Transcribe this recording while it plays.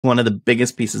One of the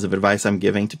biggest pieces of advice I'm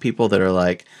giving to people that are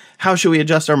like, how should we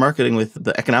adjust our marketing with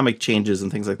the economic changes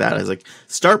and things like that? Is like,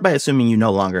 start by assuming you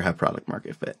no longer have product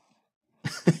market fit.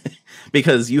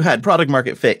 Because you had product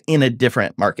market fit in a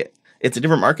different market. It's a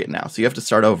different market now. So you have to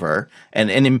start over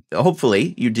and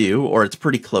hopefully you do, or it's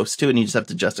pretty close to, and you just have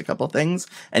to adjust a couple of things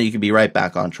and you can be right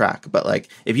back on track. But like,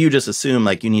 if you just assume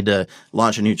like you need to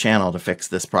launch a new channel to fix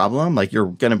this problem, like you're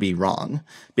going to be wrong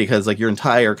because like your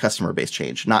entire customer base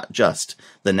changed, not just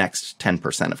the next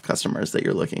 10% of customers that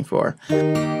you're looking for.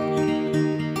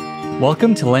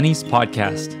 Welcome to Lenny's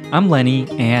podcast. I'm Lenny,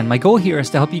 and my goal here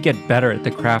is to help you get better at the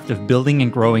craft of building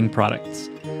and growing products.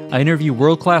 I interview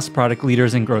world-class product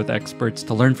leaders and growth experts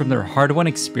to learn from their hard-won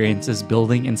experiences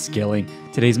building and scaling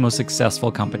today's most successful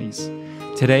companies.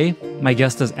 Today, my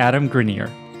guest is Adam Grenier.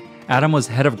 Adam was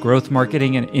head of growth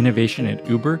marketing and innovation at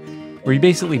Uber, where he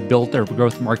basically built their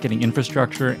growth marketing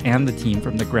infrastructure and the team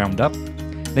from the ground up.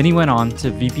 Then he went on to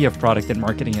VP of product and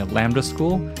marketing at Lambda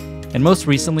School, and most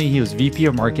recently, he was VP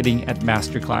of marketing at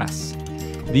MasterClass.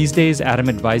 These days, Adam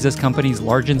advises companies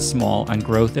large and small on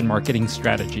growth and marketing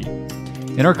strategy.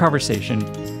 In our conversation,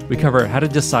 we cover how to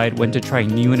decide when to try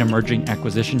new and emerging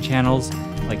acquisition channels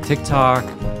like TikTok,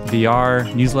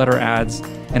 VR, newsletter ads,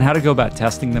 and how to go about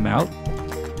testing them out.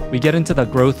 We get into the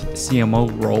growth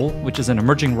CMO role, which is an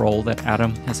emerging role that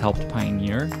Adam has helped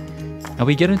pioneer. And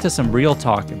we get into some real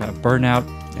talk about burnout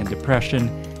and depression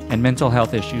and mental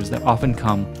health issues that often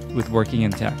come with working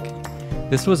in tech.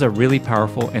 This was a really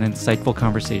powerful and insightful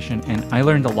conversation, and I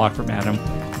learned a lot from Adam,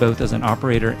 both as an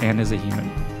operator and as a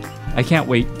human. I can't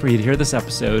wait for you to hear this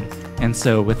episode, and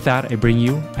so with that, I bring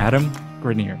you Adam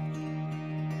Grenier.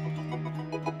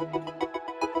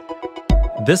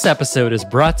 This episode is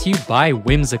brought to you by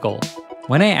Whimsical.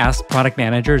 When I ask product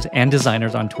managers and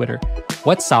designers on Twitter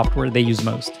what software they use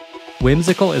most,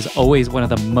 Whimsical is always one of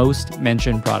the most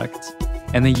mentioned products,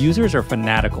 and the users are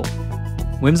fanatical.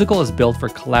 Whimsical is built for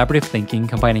collaborative thinking,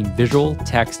 combining visual,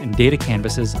 text, and data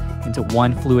canvases into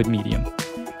one fluid medium.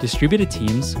 Distributed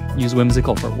teams use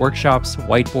Whimsical for workshops,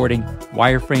 whiteboarding,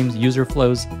 wireframes, user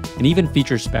flows, and even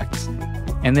feature specs.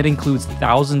 And that includes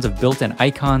thousands of built-in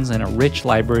icons and a rich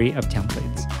library of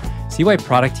templates. See why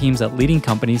product teams at leading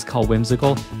companies call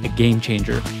Whimsical a game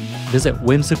changer. Visit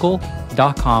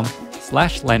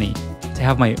whimsical.com/Lenny to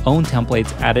have my own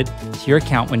templates added to your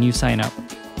account when you sign up.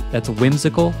 That's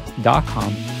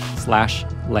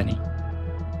whimsical.com/Lenny.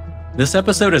 This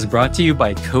episode is brought to you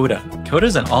by Coda. Coda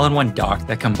is an all-in-one doc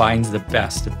that combines the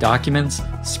best of documents,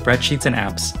 spreadsheets, and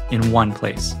apps in one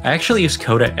place. I actually use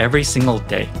Coda every single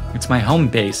day. It's my home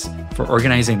base for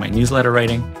organizing my newsletter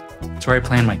writing. It's where I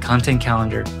plan my content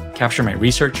calendar, capture my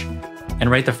research,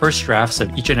 and write the first drafts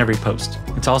of each and every post.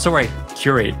 It's also where I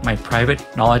curate my private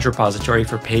knowledge repository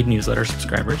for paid newsletter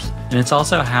subscribers. And it's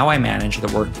also how I manage the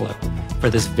workflow for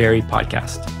this very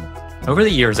podcast. Over the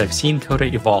years, I've seen Coda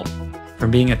evolve from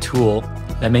being a tool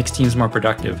that makes teams more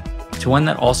productive to one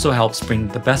that also helps bring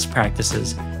the best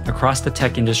practices across the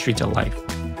tech industry to life,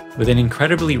 with an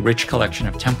incredibly rich collection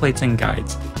of templates and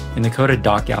guides in the Coda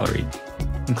Doc Gallery,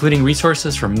 including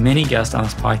resources from many guests on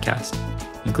this podcast,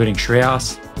 including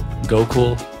Shreyas,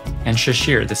 Gokul, and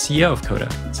Shashir, the CEO of Coda.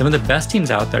 Some of the best teams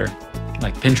out there,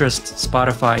 like Pinterest,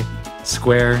 Spotify,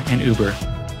 Square, and Uber,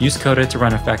 use Coda to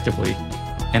run effectively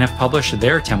and have published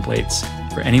their templates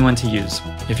for anyone to use.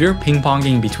 If you're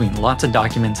ping-ponging between lots of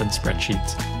documents and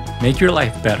spreadsheets, make your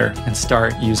life better and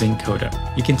start using Coda.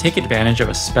 You can take advantage of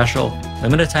a special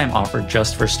limited time offer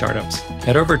just for startups.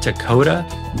 Head over to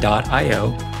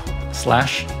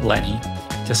coda.io/Lenny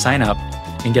to sign up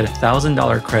and get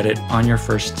 $1,000 credit on your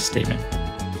first statement.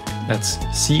 That's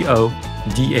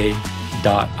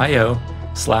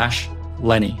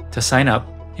coda.io/Lenny to sign up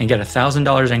and get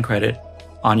 $1,000 in credit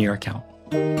on your account.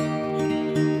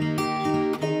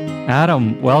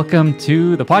 Adam, welcome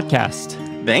to the podcast.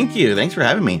 Thank you. Thanks for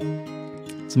having me.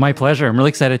 It's my pleasure. I'm really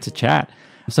excited to chat.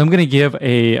 So I'm going to give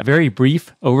a very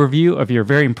brief overview of your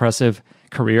very impressive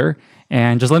career,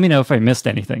 and just let me know if I missed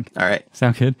anything. All right.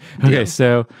 Sound good? Okay,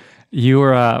 so you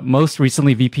were most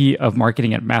recently VP of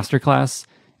marketing at MasterClass,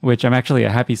 which I'm actually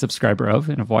a happy subscriber of,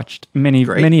 and I've watched many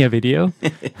a video.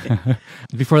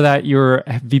 Before that, you were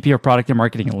VP of product and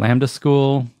marketing at Lambda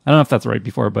School. I don't know if that's right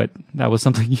before, but that was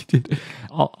something you did.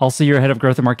 Also, you're head of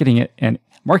growth and marketing and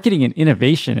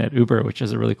innovation at Uber, which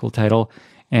is a really cool title.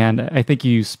 And I think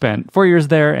you spent 4 years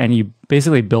there, and you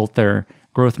basically built their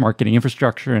growth marketing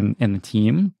infrastructure and the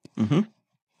team. Mm-hmm.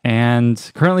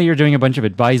 And currently, you're doing a bunch of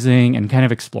advising and kind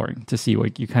of exploring to see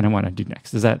what you kind of want to do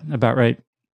next. Is that about right?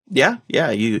 Yeah.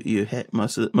 You hit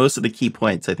most of the key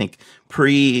points. I think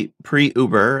pre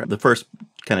Uber, the first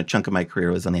kind of chunk of my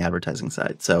career was on the advertising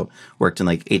side. So worked in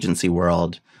like agency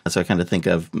world. So I kind of think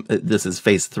of this as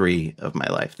phase 3 of my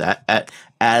life. That at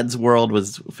ads world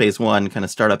was phase 1, kind of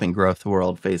startup and growth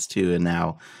world, phase 2, and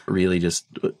now really just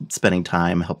spending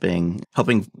time helping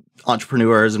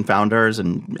entrepreneurs and founders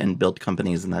and build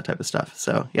companies and that type of stuff.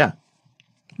 So yeah.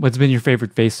 What's been your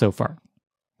favorite phase so far?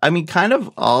 I mean, kind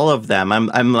of all of them.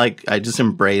 I'm like, I just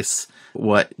embrace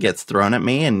what gets thrown at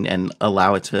me and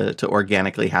allow it to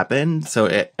organically happen.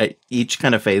 So each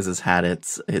kind of phase has had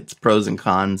its pros and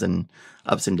cons and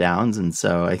ups and downs. And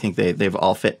so I think they've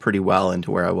all fit pretty well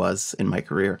into where I was in my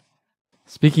career.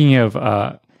 Speaking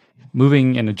of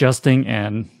moving and adjusting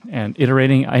and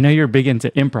iterating, I know you're big into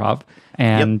improv.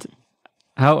 And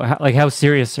how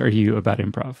serious are you about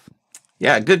improv?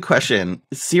 Yeah, good question.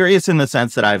 Serious in the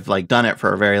sense that I've like done it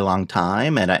for a very long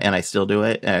time and I still do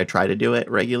it and I try to do it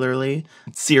regularly.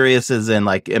 Serious as in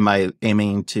like, am I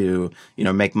aiming to,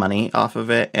 make money off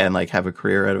of it and like have a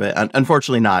career out of it?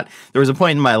 Unfortunately not. There was a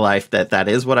point in my life that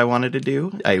is what I wanted to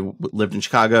do. I lived in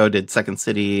Chicago, did Second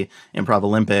City, Improv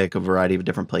Olympic, a variety of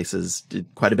different places, did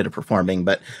quite a bit of performing,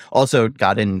 but also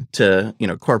got into,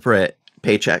 corporate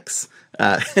paychecks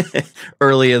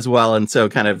early as well. And so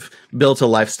kind of built a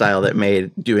lifestyle that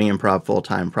made doing improv full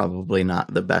time probably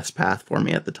not the best path for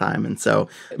me at the time. And so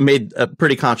made a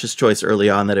pretty conscious choice early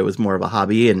on that it was more of a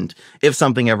hobby. And if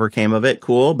something ever came of it,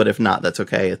 cool. But if not, that's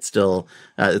okay. It's still,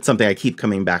 it's something I keep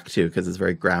coming back to because it's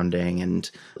very grounding and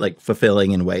like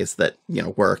fulfilling in ways that,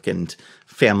 work and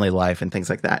family life and things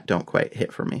like that don't quite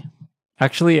hit for me.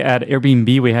 Actually, at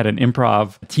Airbnb, we had an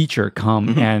improv teacher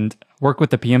come and work with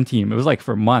the PM team. It was like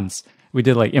for months. We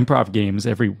did like improv games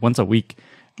once a week.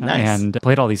 Nice. And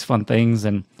played all these fun things.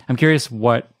 And I'm curious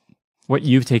what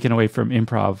you've taken away from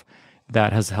improv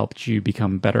that has helped you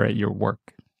become better at your work.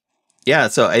 Yeah,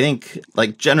 so I think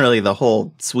like generally the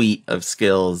whole suite of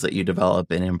skills that you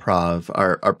develop in improv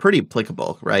are pretty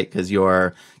applicable, right? Because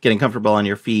you're getting comfortable on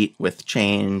your feet with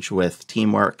change, with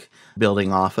teamwork,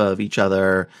 building off of each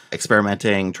other,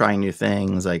 experimenting, trying new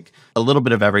things, like a little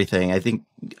bit of everything. I think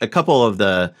a couple of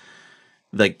the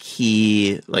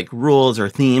key like rules or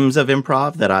themes of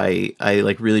improv that I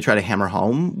like really try to hammer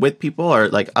home with people are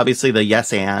like obviously the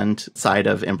yes and side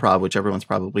of improv, which everyone's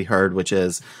probably heard, which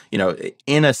is,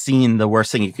 in a scene, the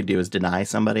worst thing you could do is deny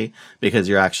somebody because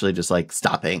you're actually just like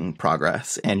stopping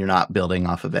progress and you're not building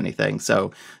off of anything.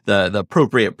 So the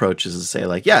appropriate approach is to say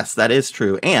like, yes, that is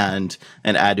true. And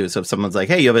add to it. So if someone's like,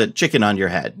 hey, you have a chicken on your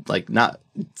head, like not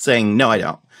saying, no, I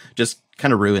don't, just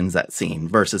kind of ruins that scene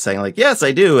versus saying like, yes,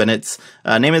 I do. And its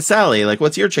name is Sally. Like,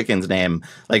 what's your chicken's name?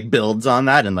 Like builds on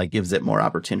that and like gives it more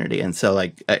opportunity. And so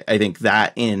like, I think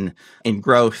that in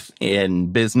growth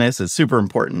in business is super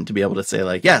important to be able to say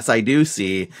like, yes, I do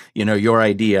see, your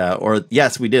idea, or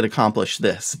yes, we did accomplish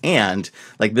this. And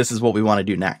like, this is what we want to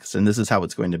do next. And this is how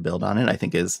it's going to build on it, I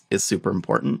think is super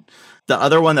important. The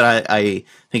other one that I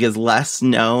think is less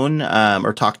known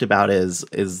or talked about is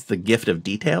the gift of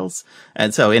details.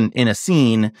 And so in a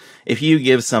scene, if you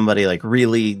give somebody like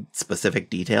really specific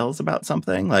details about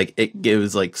something, like it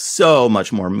gives like so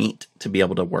much more meat to be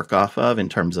able to work off of in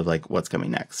terms of like what's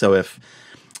coming next. So if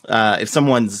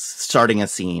someone's starting a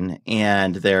scene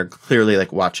and they're clearly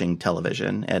like watching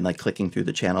television and like clicking through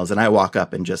the channels and I walk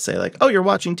up and just say like, oh, you're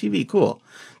watching TV. Cool.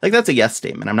 Like that's a yes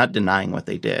statement. I'm not denying what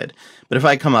they did. But if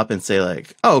I come up and say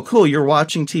like, oh, cool, you're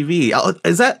watching TV.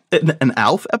 Is that an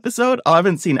Alf episode? Oh, I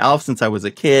haven't seen Alf since I was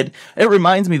a kid. It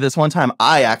reminds me this one time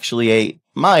I actually ate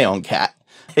my own cat.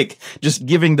 Like just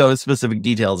giving those specific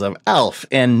details of Alf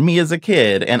and me as a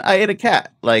kid, and I ate a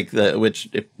cat, which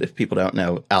if people don't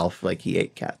know Alf, like he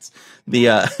ate cats.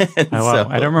 Wow. So,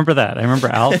 I don't remember that. I remember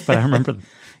Alf, but I remember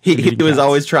he was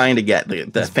always trying to get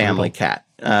the family cat.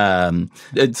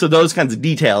 So those kinds of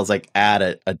details like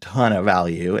add a ton of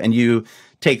value, and you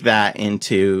take that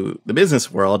into the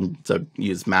business world. So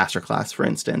use MasterClass, for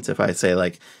instance. If I say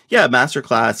like, yeah,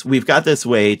 MasterClass, we've got this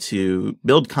way to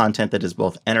build content that is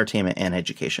both entertainment and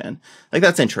education. Like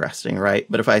that's interesting, right?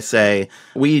 But if I say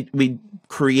we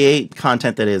create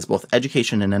content that is both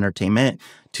education and entertainment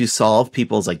to solve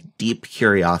people's like deep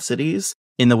curiosities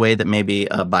in the way that maybe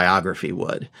a biography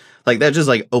would, like that just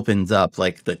like opens up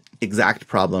like the exact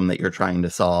problem that you're trying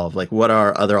to solve. Like what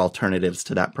are other alternatives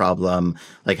to that problem?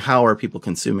 Like how are people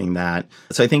consuming that?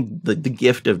 So I think the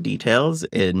gift of details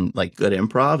in like good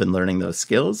improv and learning those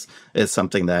skills is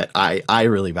something that I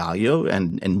really value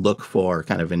and look for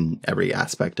kind of in every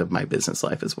aspect of my business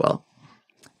life as well.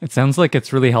 It sounds like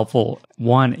it's really helpful,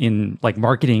 one, in like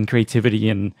marketing, creativity,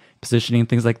 and positioning,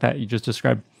 things like that you just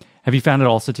described. Have you found it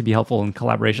also to be helpful in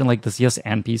collaboration, like this yes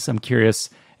and piece? I'm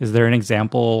curious, is there an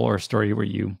example or story where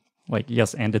you like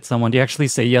yes anded someone? Do you actually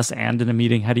say yes and in a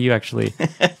meeting? How do you actually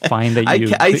find that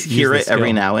you I hear it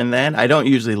every now and then. I don't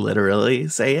usually literally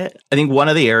say it. I think one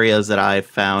of the areas that I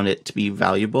found it to be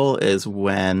valuable is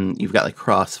when you've got like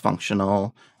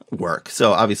cross-functional work.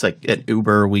 So obviously like at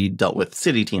Uber, we dealt with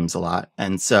city teams a lot.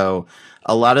 And so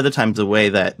a lot of the times the way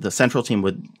that the central team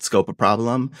would scope a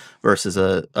problem versus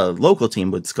a local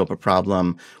team would scope a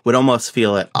problem would almost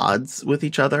feel at odds with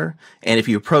each other. And if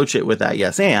you approach it with that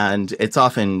yes and, it's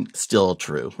often still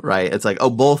true, right? It's like,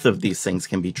 oh, both of these things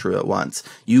can be true at once.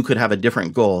 You could have a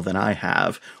different goal than I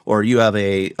have, or you have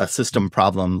a system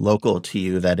problem local to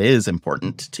you that is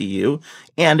important to you,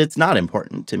 and it's not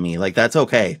important to me. Like, that's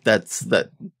okay.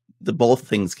 The both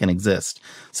things can exist.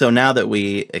 So now that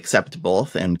we accept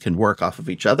both and can work off of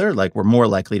each other, like we're more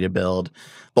likely to build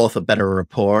both a better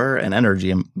rapport and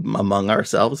energy among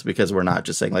ourselves, because we're not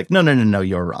just saying like, no,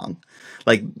 you're wrong.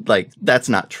 Like that's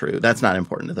not true. That's not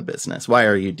important to the business. Why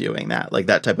are you doing that? Like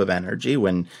that type of energy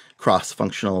when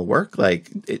cross-functional work,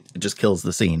 like it just kills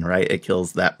the scene, right? It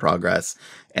kills that progress.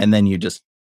 And then you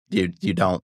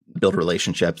don't build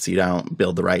relationships. You don't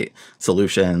build the right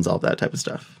solutions, all that type of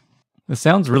stuff. It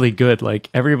sounds really good. Like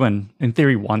everyone in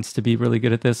theory wants to be really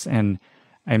good at this. And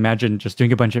I imagine just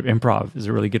doing a bunch of improv is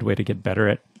a really good way to get better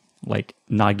at like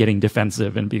not getting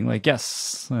defensive and being like,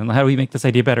 yes, and how do we make this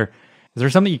idea better? Is there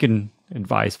something you can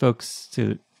advise folks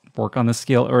to work on this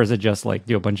skill? Or is it just like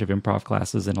do a bunch of improv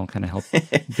classes and it'll kind of help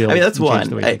build? I mean, that's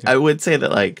one. I would say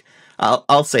that like,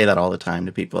 I'll say that all the time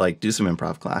to people, like do some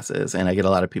improv classes. And I get a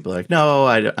lot of people like, no,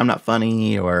 I'm not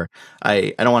funny, or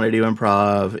I don't want to do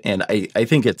improv. And I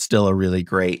think it's still a really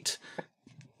great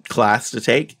class to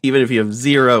take, even if you have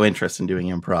zero interest in doing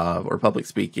improv or public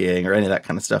speaking or any of that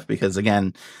kind of stuff. Because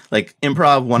again, like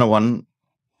improv 101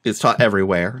 is taught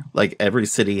everywhere. Like every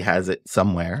city has it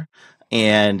somewhere.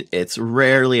 And it's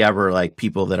rarely ever like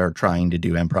people that are trying to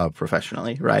do improv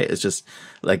professionally, right? It's just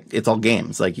like, it's all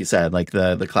games. Like you said, like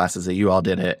the classes that you all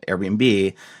did at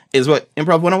Airbnb is what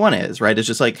improv 101 is, right? It's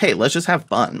just like, hey, let's just have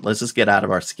fun. Let's just get out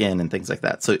of our skin and things like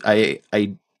that. So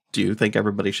I do think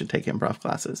everybody should take improv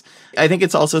classes. I think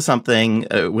it's also something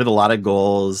with a lot of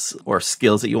goals or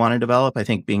skills that you want to develop. I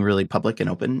think being really public and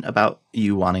open about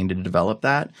you wanting to develop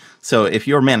that. So if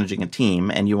you're managing a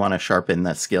team and you want to sharpen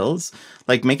the skills,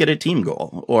 like make it a team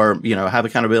goal, or, have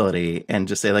accountability and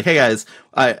just say like, hey guys,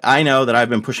 I know that I've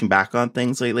been pushing back on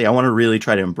things lately. I want to really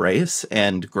try to embrace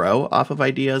and grow off of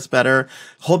ideas better.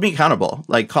 Hold me accountable,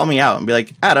 like call me out and be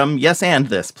like, Adam, yes, and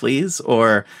this, please.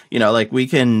 Or, like we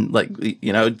can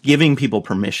giving people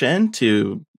permission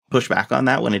to push back on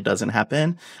that when it doesn't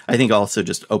happen, I think also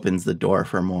just opens the door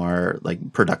for more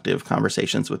like productive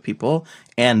conversations with people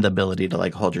and the ability to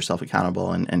like hold yourself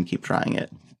accountable and keep trying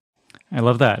it. I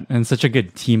love that. And such a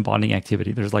good team bonding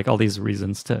activity. There's like all these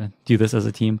reasons to do this as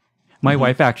a team. My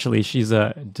wife, actually, she's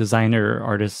a designer,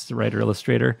 artist, writer,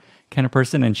 illustrator kind of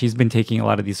person. And she's been taking a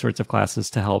lot of these sorts of classes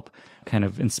to help kind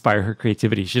of inspire her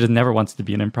creativity. She never wants to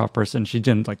be an improv person. She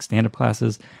did like stand-up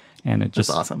classes. And it just,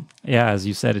 that's awesome. Yeah, as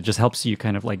you said, it just helps you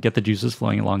kind of like get the juices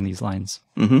flowing along these lines.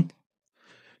 Mm-hmm.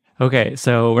 Okay,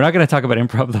 so we're not going to talk about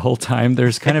improv the whole time.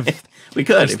 There's kind of we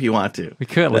could if you want to. We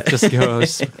could. Let's just go.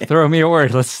 Throw me a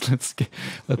word. Let's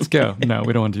go. No,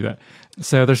 we don't want to do that.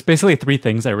 So there's basically three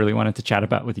things I really wanted to chat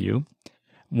about with you.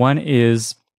 One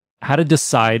is how to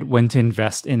decide when to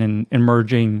invest in an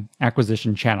emerging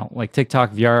acquisition channel. Like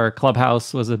TikTok, VR,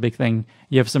 Clubhouse was a big thing.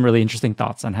 You have some really interesting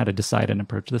thoughts on how to decide and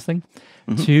approach this thing.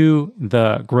 Mm-hmm. Two,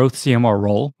 the growth CMO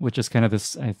role, which is kind of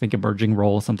this, I think, emerging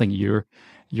role, something you're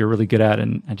really good at.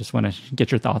 And I just want to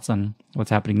get your thoughts on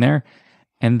what's happening there.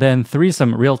 And then three,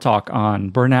 some real talk on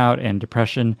burnout and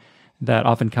depression that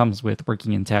often comes with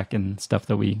working in tech and stuff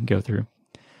that we go through.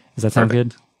 Does that sound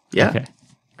Perfect. Good? Yeah. Okay,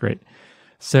 great.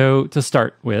 So to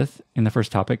start with, in the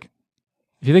first topic,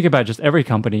 if you think about just every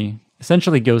company,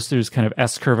 essentially goes through this kind of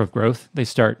S-curve of growth. They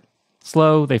start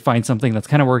slow, they find something that's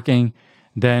kind of working,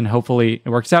 then hopefully it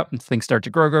works out and things start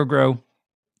to grow,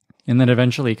 and then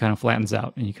eventually it kind of flattens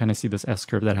out and you kind of see this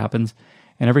S-curve that happens.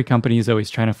 And every company is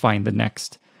always trying to find the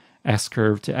next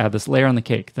S-curve to add this layer on the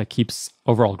cake that keeps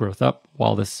overall growth up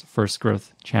while this first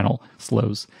growth channel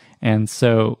slows. And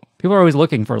so people are always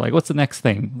looking for like, what's the next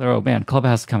thing? They're, oh man,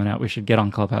 Clubhouse is coming out. We should get on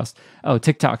Clubhouse. Oh,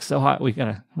 TikTok's so hot. We got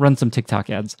to run some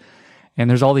TikTok ads. And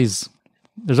there's always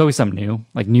some new,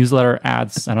 like newsletter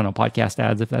ads. I don't know, podcast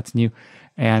ads, if that's new.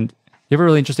 And you have a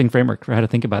really interesting framework for how to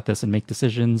think about this and make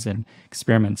decisions and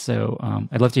experiment. So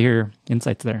I'd love to hear your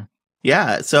insights there.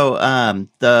 Yeah. So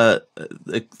the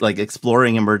like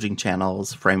exploring emerging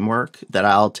channels framework that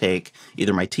I'll take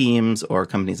either my teams or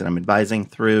companies that I'm advising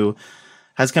through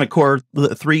has kind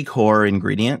of three core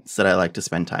ingredients that I like to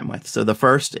spend time with. So the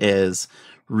first is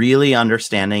really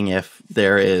understanding if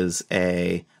there is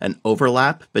an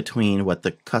overlap between what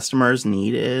the customer's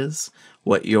need is,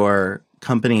 what your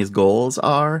company's goals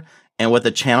are, and what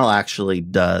the channel actually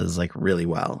does like really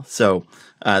well. So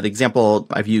the example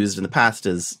I've used in the past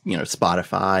is,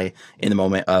 Spotify in the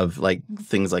moment of like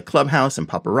things like Clubhouse and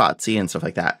paparazzi and stuff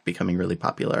like that becoming really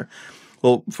popular.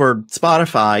 Well, for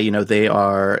Spotify, they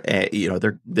are,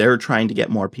 they're trying to get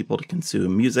more people to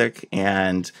consume music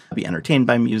and be entertained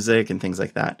by music and things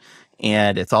like that.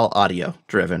 And it's all audio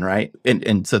driven, right?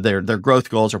 And so their growth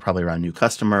goals are probably around new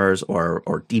customers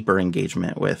or deeper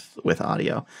engagement with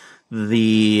audio.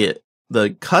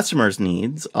 The customer's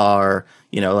needs are,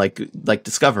 like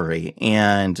discovery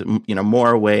and,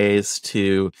 more ways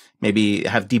to maybe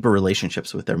have deeper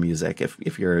relationships with their music.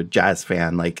 If you're a jazz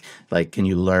fan, like can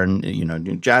you learn,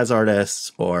 new jazz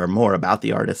artists or more about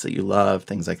the artists that you love,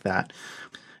 things like that.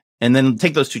 And then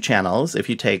take those two channels. If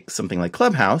you take something like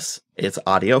Clubhouse, it's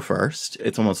audio first.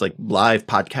 It's almost like live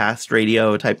podcast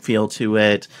radio type feel to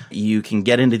it. You can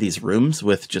get into these rooms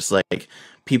with just like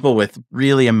people with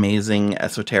really amazing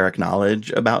esoteric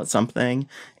knowledge about something.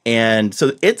 And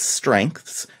so its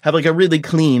strengths have like a really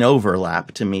clean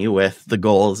overlap to me with the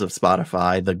goals of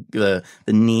Spotify, the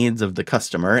needs of the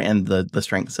customer and the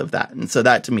strengths of that. And so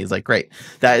that to me is like, great.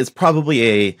 That is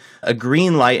probably a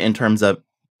green light in terms of,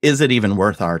 is it even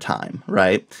worth our time,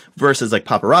 right? Versus like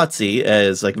paparazzi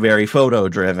is like very photo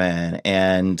driven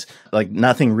and like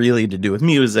nothing really to do with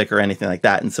music or anything like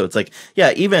that. And so it's like,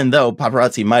 yeah, even though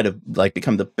paparazzi might have like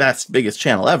become the biggest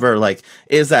channel ever, like,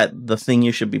 is that the thing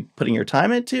you should be putting your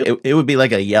time into? It would be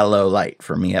like a yellow light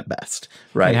for me at best,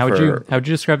 right? And how would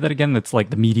you describe that again? That's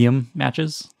like the medium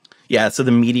matches? Yeah, so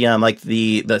the medium, like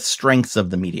the strengths of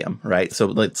the medium, right? So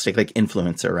let's take like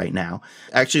influencer right now.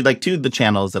 Actually, like two of the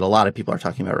channels that a lot of people are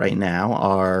talking about right now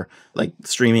are like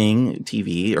streaming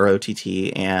TV or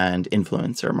OTT and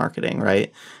influencer marketing,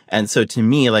 right? And so to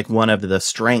me, like one of the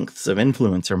strengths of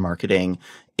influencer marketing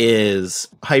is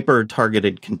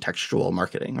hyper-targeted contextual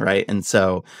marketing, right? And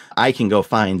so I can go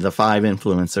find the 5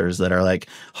 influencers that are like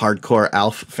hardcore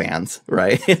Alf fans,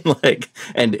 right?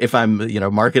 and if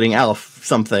I'm, marketing Alf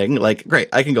something, like, great,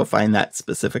 I can go find that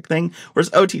specific thing.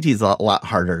 Whereas OTT is a lot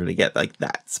harder to get like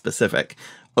that specific.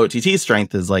 OTT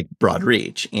strength is like broad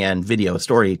reach and video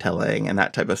storytelling and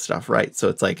that type of stuff, right? So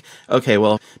it's like, okay,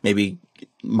 well, maybe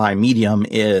my medium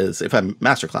is if I'm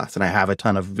MasterClass and I have a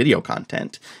ton of video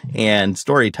content and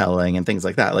storytelling and things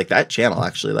like that channel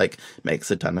actually like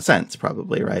makes a ton of sense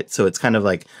probably, right? So it's kind of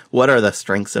like, what are the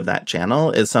strengths of that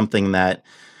channel is something that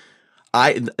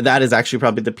that is actually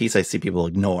probably the piece I see people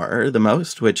ignore the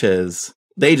most, which is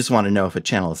they just want to know if a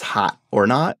channel is hot or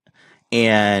not.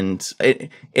 And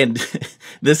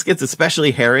this gets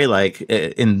especially hairy, like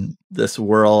in this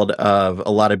world of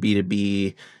a lot of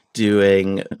B2B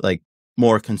doing like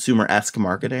more consumer-esque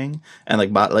marketing and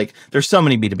like there's so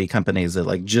many B2B companies that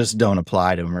like just don't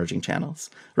apply to emerging channels,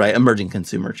 right? Emerging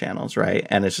consumer channels, right?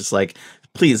 And it's just like,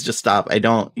 please just stop. I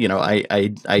don't,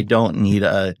 I don't need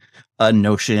a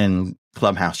Notion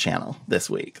Clubhouse channel this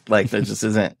week. Like there just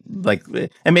isn't like,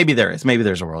 and maybe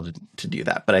there's a world to do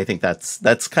that. But I think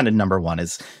that's kind of number one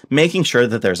is making sure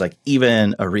that there's like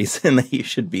even a reason that you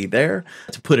should be there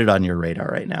to put it on your radar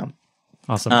right now.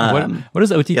 Awesome. What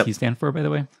does OTT stand for, by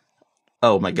the way?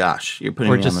 Oh my gosh, you're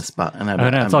putting me on the spot, and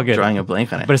it's all good. Drawing a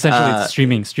blank on it. But essentially, it's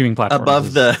streaming platforms.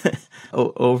 Above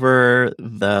over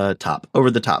the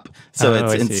top. So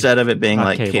it's instead of it being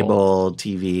like cable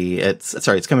TV,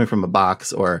 it's coming from a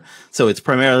box, so it's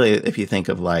primarily if you think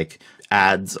of like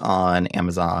ads on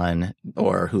Amazon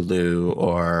or Hulu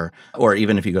or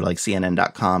even if you go to like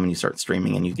CNN.com and you start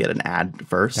streaming and you get an ad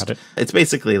first. Got it. It's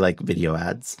basically like video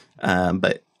ads,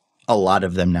 but a lot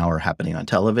of them now are happening on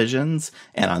televisions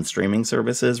and on streaming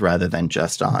services rather than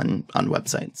just on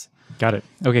websites. Got it.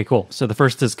 Okay, cool. So the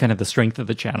first is kind of the strength of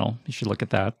the channel. You should look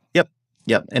at that. Yep.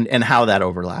 And how that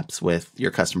overlaps with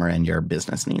your customer and your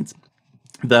business needs.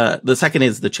 The second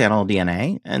is the channel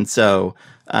DNA. And so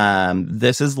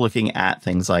this is looking at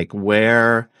things like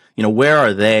where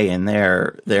are they in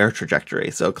their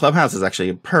trajectory? So Clubhouse is actually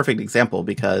a perfect example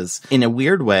because in a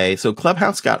weird way, so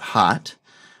Clubhouse got hot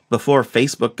before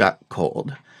Facebook got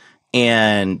cold.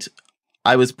 And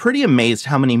I was pretty amazed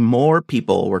how many more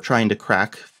people were trying to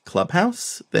crack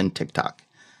Clubhouse than TikTok.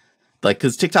 Like,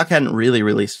 because TikTok hadn't really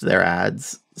released their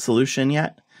ads solution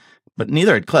yet, but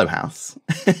neither had Clubhouse.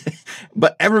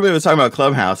 But everybody was talking about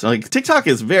Clubhouse. And like, TikTok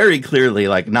is very clearly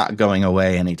like not going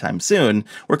away anytime soon,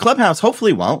 where Clubhouse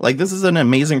hopefully won't. Like, this is an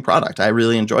amazing product. I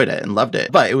really enjoyed it and loved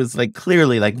it. But it was like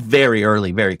clearly like very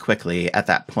early, very quickly at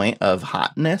that point of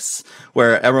hotness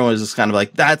where everyone was just kind of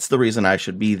like, that's the reason I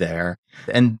should be there.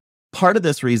 And part of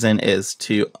this reason is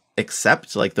to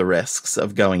accept like the risks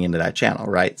of going into that channel,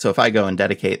 right? So if I go and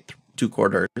dedicate 2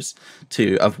 quarters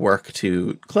of work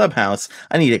to Clubhouse,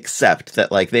 I need to accept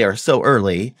that like they are so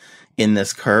early in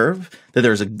this curve that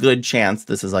there's a good chance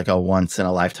this is like a once in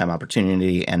a lifetime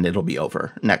opportunity and it'll be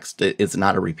over. Next, it's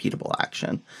not a repeatable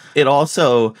action. It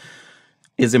also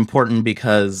is important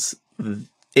because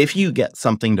if you get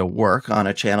something to work on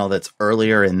a channel that's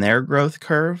earlier in their growth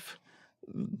curve,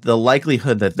 the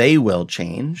likelihood that they will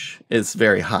change is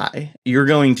very high. You're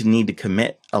going to need to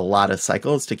commit a lot of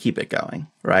cycles to keep it going,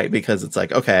 right? Because it's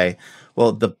like, okay,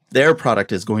 well, their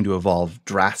product is going to evolve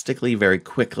drastically very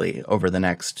quickly over the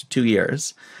next 2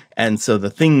 years. And so the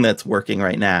thing that's working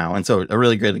right now, and so a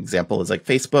really good example is like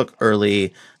Facebook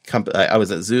early. I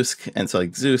was at Zoosk, and so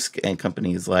like Zoosk and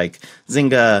companies like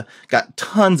Zynga got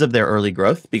tons of their early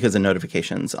growth because of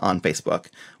notifications on Facebook,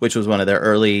 which was one of their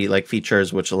early like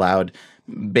features, which allowed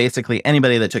basically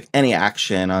anybody that took any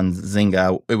action on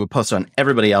Zynga, it would post on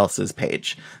everybody else's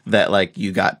page that like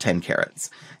you got 10 carats.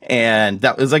 And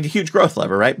that was like a huge growth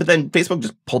lever, right? But then Facebook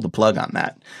just pulled the plug on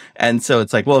that. And so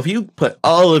it's like, well, if you put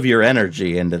all of your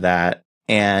energy into that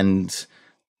and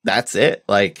that's it,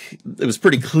 like it was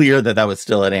pretty clear that that was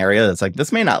still an area that's like,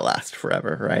 this may not last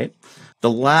forever, right?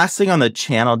 The last thing on the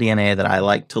channel DNA that I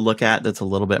like to look at that's a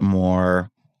little bit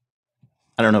more,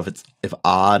 I don't know if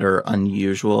odd or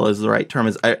unusual is the right term,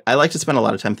 is I like to spend a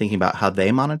lot of time thinking about how they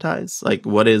monetize. Like,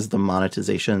 what is the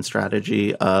monetization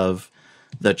strategy of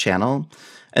the channel?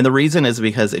 And the reason is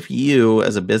because if you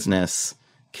as a business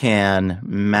can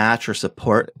match or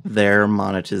support their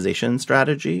monetization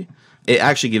strategy, it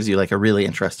actually gives you like a really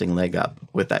interesting leg up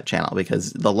with that channel,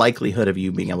 because the likelihood of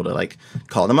you being able to like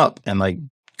call them up and like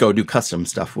go do custom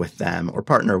stuff with them or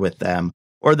partner with them,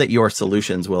 or that your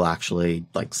solutions will actually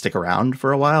like stick around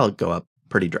for a while, go up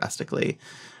pretty drastically.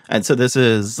 And so this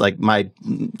is like my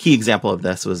key example of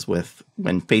this was with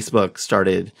when Facebook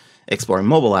started exploring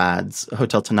mobile ads.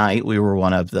 Hotel Tonight, we were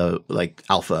one of the like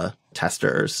alpha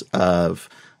testers of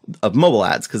mobile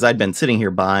ads, because I'd been sitting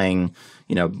here buying,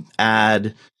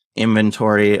 ad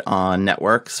inventory on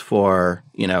networks for,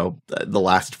 the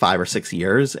last 5 or 6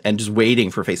 years and just waiting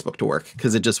for Facebook to work,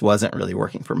 because it just wasn't really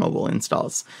working for mobile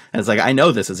installs. And it's like, I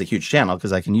know this is a huge channel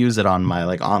because I can use it on my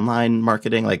like online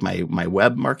marketing, like my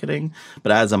web marketing,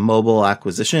 but as a mobile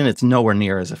acquisition, it's nowhere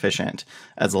near as efficient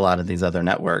as a lot of these other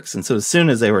networks. And so as soon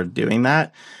as they were doing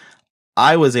that,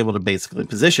 I was able to basically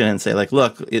position and say like,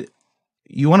 look,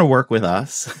 you want to work with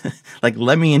us, like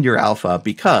let me into your alpha,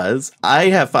 because I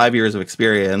have 5 years of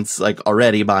experience, like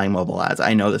already buying mobile ads.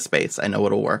 I know the space. I know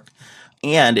what'll work.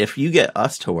 And if you get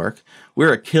us to work,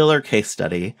 we're a killer case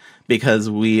study because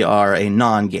we are a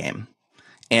non-game.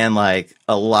 And like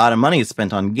a lot of money is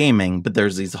spent on gaming, but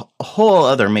there's these whole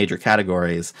other major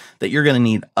categories that you're going to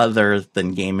need other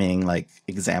than gaming, like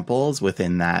examples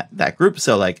within that group.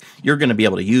 So like you're going to be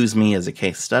able to use me as a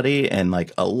case study and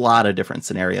like a lot of different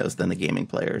scenarios than the gaming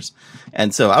players.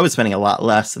 And so I was spending a lot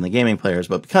less than the gaming players,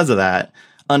 but because of that,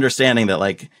 understanding that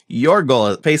like your goal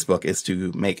at Facebook is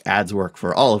to make ads work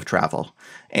for all of travel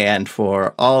and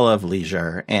for all of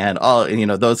leisure and all,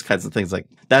 those kinds of things. Like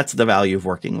that's the value of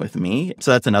working with me.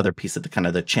 So that's another piece of the kind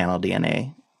of the channel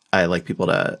DNA I like people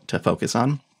to focus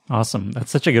on. Awesome.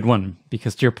 That's such a good one,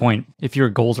 because to your point, if your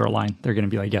goals are aligned, they're going to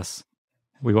be like, yes,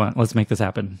 let's make this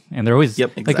happen. And they're always,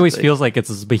 like always feels like it's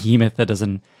this behemoth that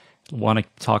doesn't want to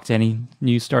talk to any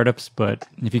new startups. But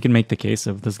if you can make the case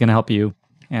of this is going to help you,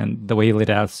 and the way you laid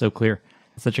it out is so clear.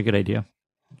 It's such a good idea.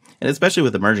 And especially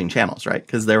with emerging channels, right?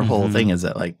 Because their whole thing is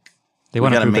that like, they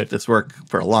want to make this work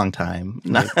for a long time,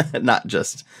 not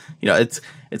just, it's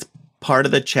part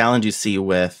of the challenge you see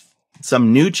with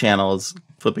some new channels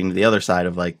flipping to the other side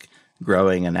of like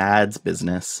growing an ads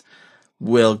business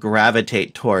will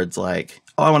gravitate towards like,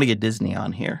 oh, I want to get Disney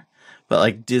on here. But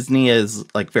like Disney is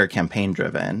like very campaign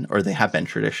driven, or they have been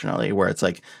traditionally, where it's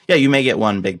like, yeah, you may get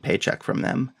one big paycheck from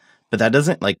them. But that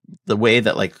doesn't like the way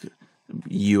that like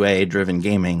UA driven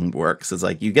gaming works is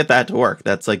like you get that to work.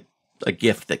 That's like a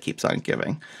gift that keeps on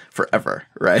giving forever,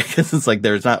 right? Because it's like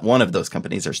there's not one of those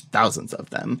companies, there's thousands of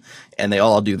them and they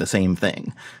all do the same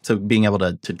thing. So being able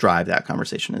to drive that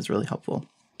conversation is really helpful.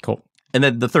 Cool. And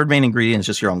then the third main ingredient is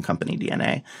just your own company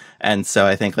DNA. And so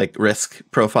I think like risk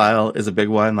profile is a big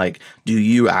one. Like, do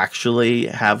you actually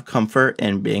have comfort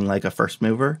in being like a first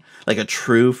mover, like a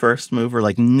true first mover?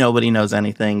 Like nobody knows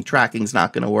anything. Tracking's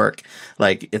not going to work.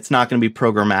 Like it's not going to be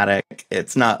programmatic.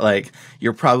 It's not like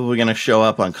you're probably going to show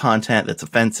up on content that's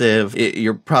offensive.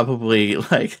 You're probably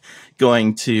like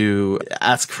going to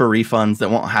ask for refunds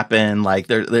that won't happen. Like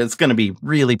it's going to be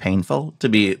really painful to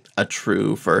be a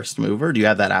true first mover. Do you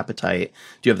have that appetite?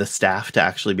 Do you have the staff to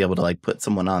actually be able to like put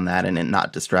someone on that and it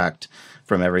not distract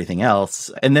from everything else?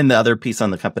 And then the other piece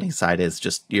on the company side is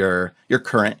just your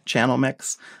current channel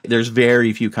mix. There's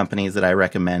very few companies that I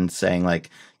recommend saying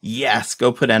like, yes,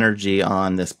 go put energy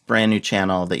on this brand new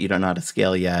channel that you don't know how to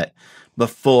scale yet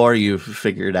before you've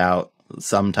figured out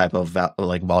some type of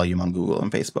like volume on Google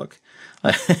and Facebook.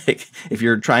 Like if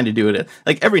you're trying to do it,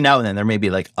 like every now and then there may be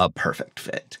like a perfect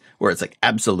fit where it's like,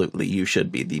 absolutely, you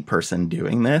should be the person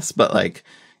doing this. But like,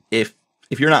 if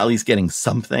you're not at least getting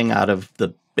something out of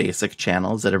the basic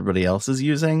channels that everybody else is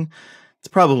using, it's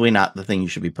probably not the thing you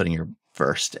should be putting your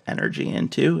first energy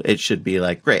into. It should be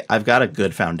like, great, I've got a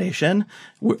good foundation.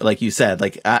 Like you said,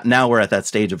 like now we're at that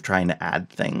stage of trying to add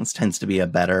things. Tends to be a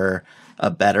better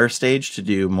stage to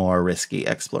do more risky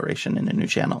exploration into new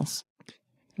channels.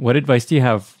 What advice do you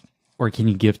have, or can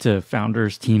you give to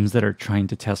founders, teams that are trying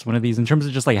to test one of these in terms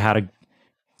of just like how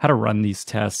to run these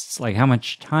tests? Like how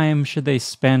much time should they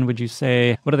spend, would you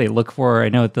say? What do they look for? I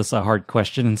know that's a hard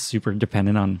question and super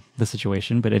dependent on the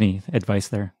situation, but any advice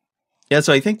there? Yeah,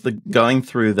 so I think going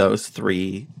through those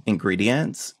 3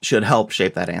 ingredients should help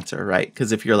shape that answer, right?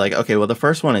 Because if you're like, okay, well, the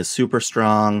first one is super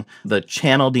strong, the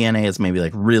channel DNA is maybe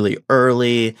like really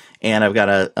early, and I've got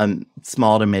a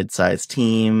small to mid-sized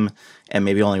team, and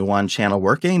maybe only one channel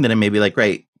working, then it may be like,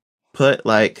 great, put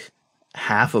like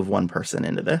half of one person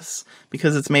into this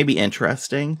because it's maybe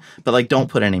interesting, but like don't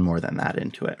put any more than that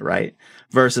into it, right?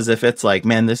 Versus if it's like,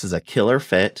 man, this is a killer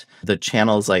fit, the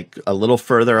channel's like a little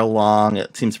further along,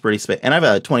 it seems pretty and I have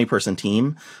a 20-person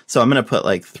team, so I'm going to put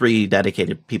like 3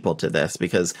 dedicated people to this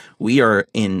because we are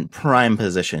in prime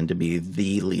position to be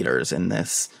the leaders in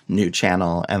this new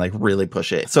channel and like really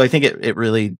push it. So I think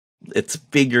it's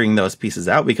figuring those pieces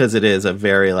out because it is a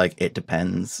very like it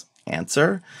depends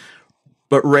answer.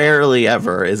 But rarely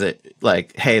ever is it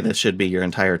like, hey, this should be your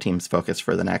entire team's focus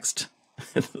for the next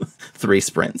 3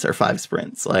 sprints or 5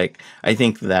 sprints. Like, I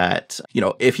think that,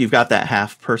 if you've got that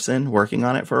half person working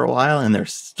on it for a while and there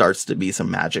starts to be some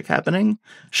magic happening,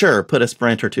 sure, put a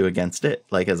sprint or 2 against it,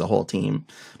 like as a whole team.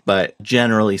 But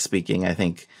generally speaking, I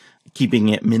think keeping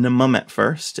it minimum at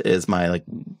first is my like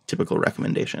typical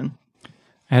recommendation.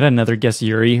 I had another guest,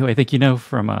 Yuri, who I think you know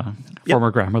from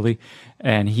former Grammarly,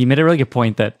 and he made a really good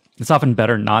point that it's often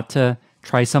better not to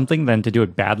try something than to do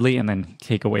it badly and then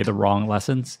take away the wrong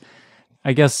lessons.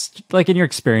 I guess, like in your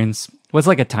experience, what's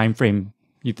like a time frame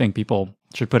you think people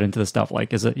should put into this stuff?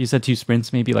 Like, is it, you said 2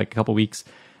 sprints, maybe like a couple weeks?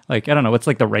 Like, I don't know, what's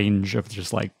like the range of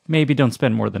just like, maybe don't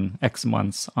spend more than X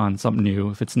months on something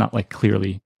new if it's not like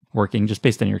clearly working, just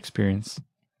based on your experience?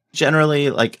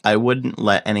 Generally, like I wouldn't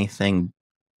let anything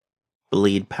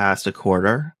bleed past a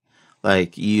quarter.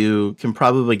 Like you can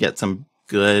probably get some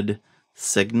good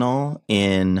signal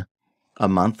in a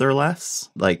month or less,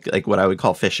 like what I would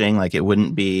call fishing. Like it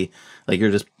wouldn't be like you're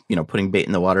just putting bait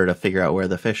in the water to figure out where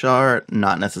the fish are,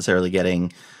 not necessarily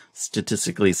getting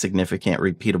statistically significant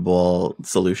repeatable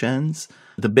solutions.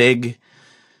 The big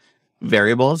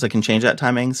variables that can change that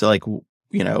timing, so like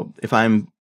if I'm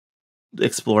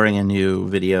exploring a new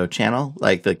video channel,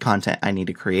 like the content I need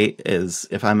to create is,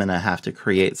 if I'm gonna have to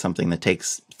create something that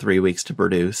takes 3 weeks to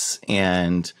produce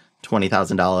and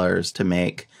 $20,000 to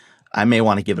make, I may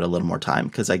want to give it a little more time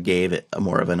because I gave it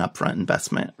more of an upfront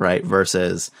investment, right?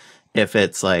 Versus if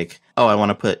it's like, oh, I want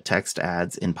to put text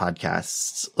ads in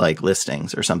podcasts, like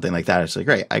listings or something like that. It's like,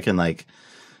 great, I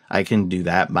can do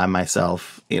that by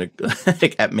myself,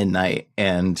 like at midnight,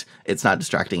 and it's not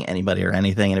distracting anybody or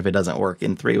anything. And if it doesn't work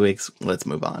in 3 weeks, let's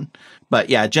move on. But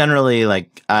yeah, generally,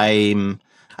 like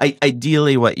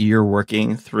ideally what you're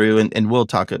working through, and we'll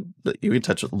talk, you can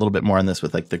touch a little bit more on this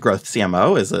with like the growth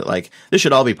CMO, is that like this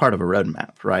should all be part of a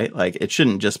roadmap, right? Like it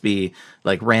shouldn't just be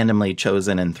like randomly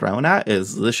chosen and thrown at,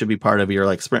 this should be part of your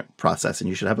like sprint process, and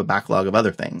you should have a backlog of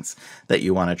other things that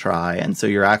you want to try. And so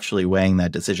you're actually weighing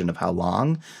that decision of how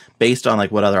long based on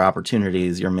like what other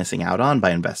opportunities you're missing out on by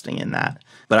investing in that.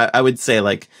 But I would say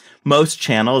like most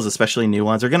channels, especially new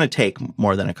ones, are going to take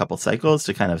more than a couple cycles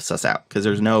to kind of suss out because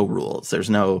there's no rules. There's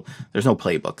no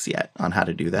playbooks yet on how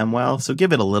to do them well. So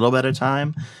give it a little bit of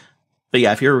time. But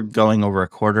yeah, if you're going over a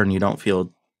quarter and you don't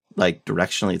feel like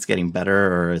directionally it's getting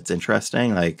better or it's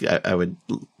interesting, like I would,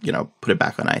 put it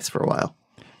back on ice for a while.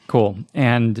 Cool.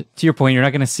 And to your point, you're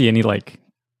not going to see any like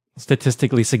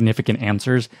statistically significant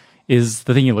answers. Is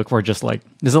the thing you look for just like,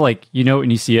 is it like,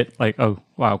 and you see it like, oh,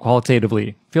 wow,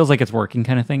 qualitatively feels like it's working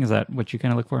kind of thing? Is that what you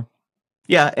kind of look for?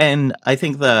 Yeah, and I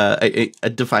think I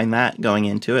define that going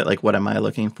into it. Like, what am I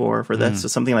looking for this? So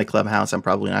something like Clubhouse, I'm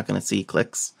probably not going to see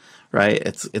clicks, right?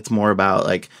 It's more about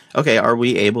like, okay, are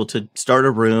we able to start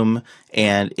a room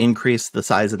and increase the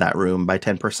size of that room by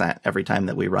 10% every time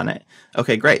that we run it?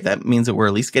 Okay, great. That means that we're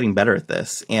at least getting better at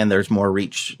this, and there's more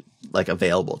reach like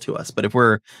available to us. But if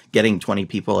we're getting 20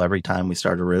 people every time we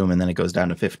start a room and then it goes down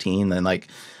to 15, then like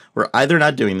we're either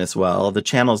not doing this well, the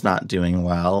channel's not doing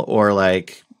well, or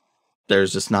like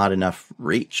there's just not enough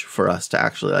reach for us to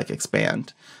actually like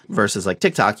expand. Versus like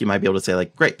TikTok, you might be able to say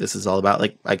like, great, this is all about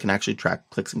like, I can actually track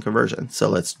clicks and conversion. So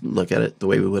let's look at it the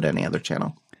way we would any other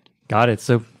channel. Got it.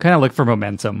 So kind of look for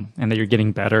momentum and that you're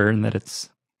getting better and that it's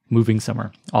moving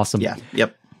somewhere. Awesome. Yeah.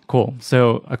 Yep. Cool.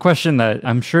 So a question that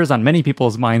I'm sure is on many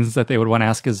people's minds that they would want to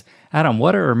ask is, Adam,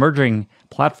 what are emerging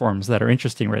platforms that are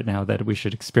interesting right now that we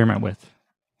should experiment with?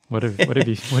 What do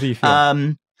you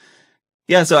feel?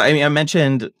 Yeah, so I mean, I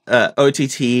mentioned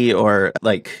OTT, or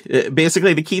like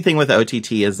basically the key thing with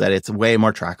OTT is that it's way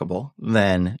more trackable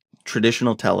than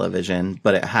traditional television,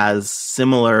 but it has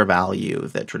similar value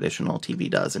that traditional TV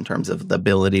does in terms of the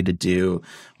ability to do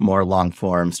more long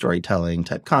form storytelling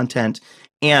type content.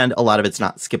 And a lot of it's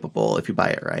not skippable if you buy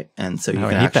it, right? And so you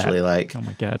can actually like, oh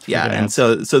my God. Yeah. And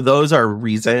so those are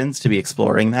reasons to be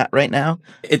exploring that right now.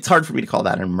 It's hard for me to call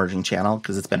that an emerging channel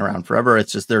because it's been around forever.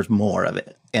 It's just, there's more of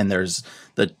it. And there's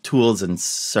the tools and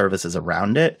services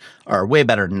around it are way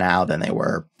better now than they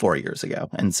were 4 years ago.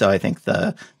 And so I think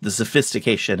the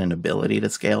sophistication and ability to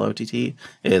scale OTT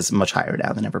is much higher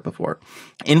now than ever before.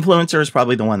 Influencer is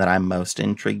probably the one that I'm most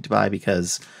intrigued by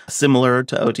because similar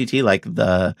to OTT, like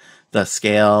the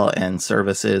scale and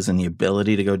services and the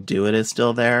ability to go do it is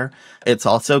still there. It's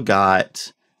also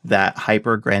got that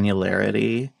hyper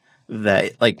granularity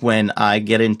that like when I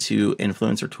get into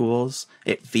influencer tools,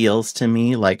 it feels to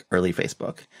me like early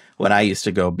Facebook when I used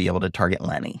to go be able to target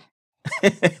Lenny,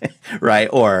 right?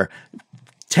 Or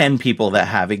 10 people that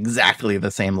have exactly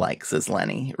the same likes as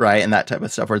Lenny, right? And that type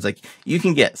of stuff where it's like, you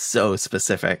can get so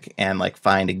specific and like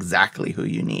find exactly who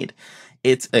you need.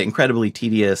 It's incredibly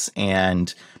tedious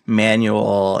and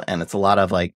manual, and it's a lot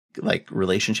of like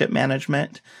relationship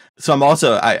management. So I'm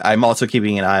also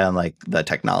keeping an eye on like the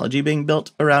technology being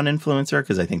built around influencer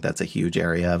because I think that's a huge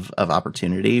area of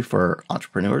opportunity for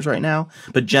entrepreneurs right now.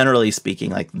 But generally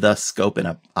speaking, like the scope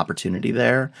and opportunity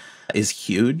there is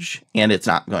huge and it's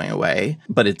not going away,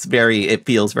 but it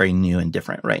feels very new and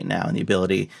different right now. And the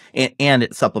ability, and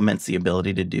it supplements the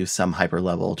ability to do some hyper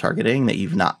level targeting that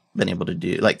you've not been able to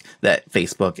do, like that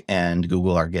Facebook and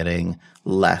Google are getting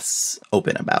less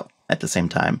open about at the same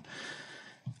time.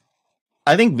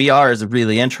 I think VR is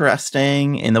really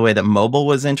interesting in the way that mobile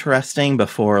was interesting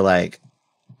before like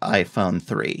iPhone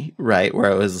 3, right?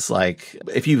 Where it was like,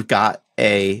 if you've got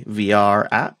a VR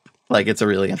app, like it's a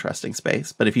really interesting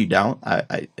space. But if you don't,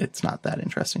 it's not that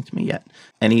interesting to me yet.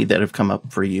 Any that have come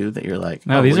up for you that you're like,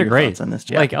 no, these are great. On this,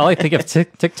 like all I think of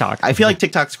TikTok. I feel like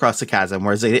TikTok's crossed the chasm,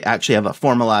 whereas they actually have a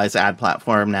formalized ad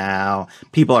platform now.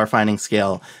 People are finding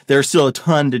scale. There's still a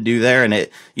ton to do there, and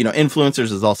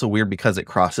influencers is also weird because it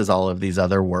crosses all of these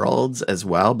other worlds as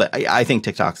well. But I think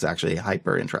TikTok's actually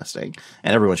hyper interesting,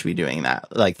 and everyone should be doing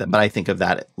that like that. But I think of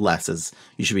that less as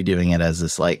you should be doing it as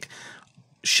this like,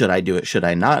 should I do it? Should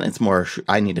I not? It's more,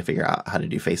 I need to figure out how to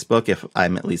do Facebook if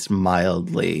I'm at least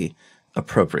mildly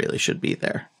appropriately should be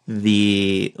there.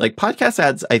 The like podcast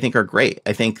ads, I think are great.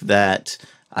 I think that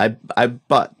I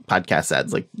bought podcast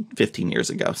ads like 15 years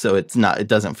ago. So it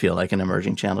doesn't feel like an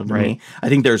emerging channel to me. I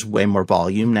think there's way more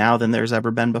volume now than there's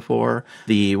ever been before.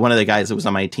 One of the guys that was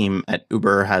on my team at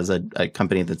Uber has a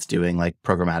company that's doing like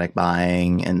programmatic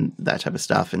buying and that type of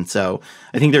stuff. And so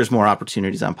I think there's more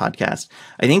opportunities on podcast.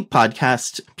 I think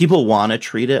podcast, people want to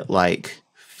treat it like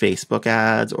Facebook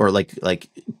ads or like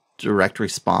direct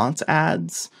response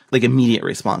ads, like immediate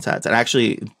response ads. And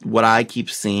actually what I keep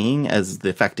seeing as the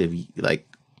effective like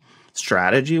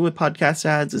strategy with podcast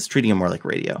ads is treating it more like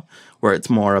radio, where it's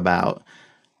more about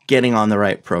getting on the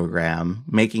right program,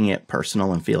 making it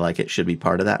personal and feel like it should be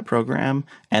part of that program,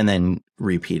 and then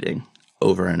repeating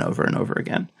over and over and over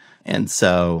again. And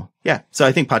so, yeah, so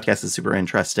I think podcast is super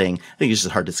interesting. I think it's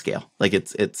just hard to scale. Like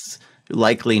it's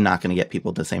likely not going to get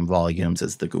people the same volumes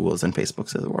as the Googles and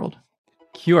Facebooks of the world.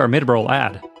 Cue our mid-roll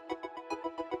ad.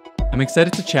 I'm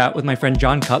excited to chat with my friend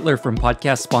John Cutler from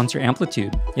podcast sponsor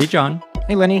Amplitude. Hey, John.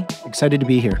 Hey, Lenny. Excited to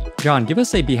be here. John, give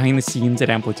us a behind the scenes at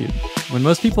Amplitude. When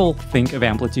most people think of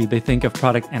Amplitude, they think of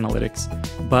product analytics.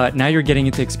 But now you're getting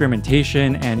into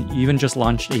experimentation and you even just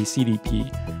launched a CDP.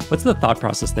 What's the thought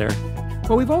process there?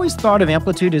 Well, we've always thought of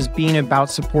Amplitude as being about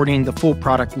supporting the full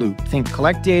product loop. Think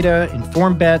collect data,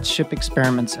 inform bets, ship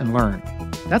experiments, and learn.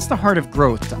 That's the heart of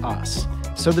growth to us.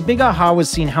 So the big aha was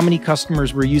seeing how many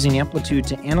customers were using Amplitude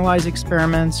to analyze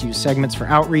experiments, use segments for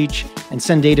outreach, and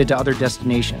send data to other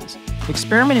destinations.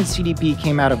 Experiment and CDP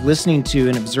came out of listening to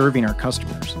and observing our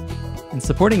customers. And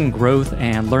supporting growth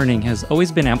and learning has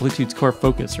always been Amplitude's core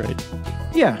focus, right?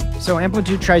 Yeah, so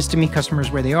Amplitude tries to meet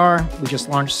customers where they are. We just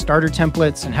launched starter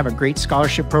templates and have a great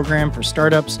scholarship program for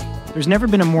startups. There's never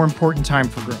been a more important time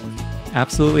for growth.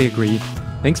 Absolutely agree.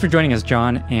 Thanks for joining us,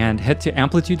 John, and head to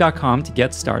amplitude.com to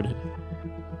get started.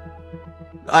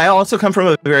 I also come from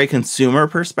a very consumer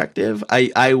perspective.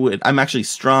 I'm actually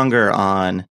stronger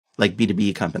on like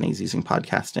B2B companies using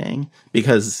podcasting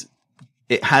because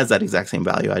it has that exact same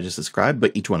value I just described,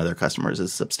 but each one of their customers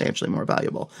is substantially more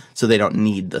valuable. So they don't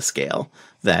need the scale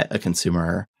that a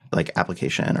consumer like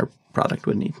application or product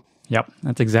would need. Yep,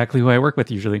 that's exactly who I work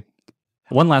with usually.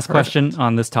 One last question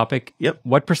on this topic. Yep.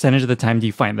 What percentage of the time do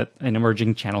you find that an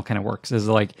emerging channel kind of works? Is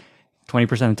it like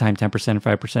 20% of the time, 10%,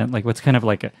 5%? Like what's kind of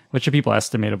like, what should people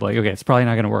estimate of like, okay, it's probably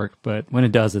not going to work, but when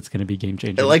it does, it's going to be game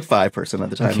changing? Like 5% of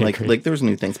the time. Okay, like there's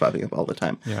new things popping up all the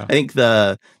time. Yeah. I think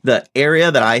the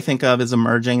area that I think of as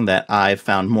emerging that I've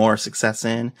found more success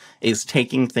in is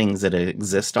taking things that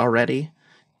exist already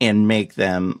and make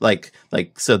them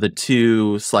so the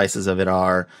two slices of it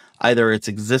are either it's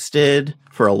existed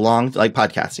for a long, like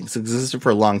podcasting, it's existed for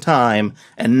a long time,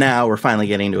 and now we're finally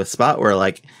getting to a spot where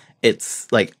like it's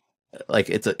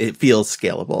it feels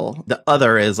scalable. The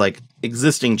other is like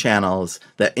existing channels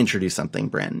that introduce something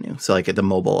brand new. So like the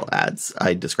mobile ads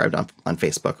I described on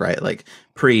Facebook, right? Like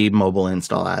pre-mobile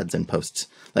install ads and posts,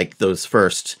 like those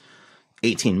first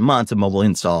 18 months of mobile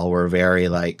install were very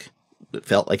like, it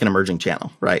felt like an emerging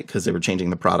channel, right? Because they were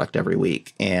changing the product every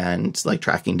week and like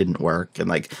tracking didn't work. And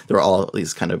like there were all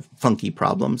these kind of funky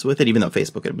problems with it, even though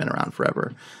Facebook had been around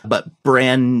forever. But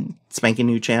brand spanking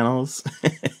new channels,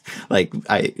 I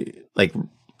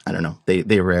don't know,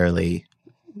 they rarely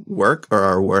work or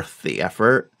are worth the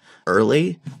effort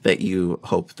early that you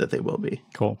hope that they will be.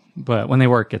 Cool. But when they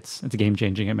work, it's game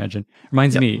changing, I imagine.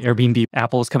 Reminds me, Airbnb,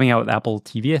 Apple's coming out with Apple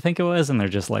TV, I think it was, and they're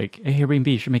just like, hey,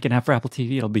 Airbnb should make an app for Apple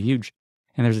TV. It'll be huge.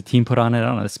 And there's a team put on it. I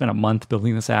don't know, they spent a month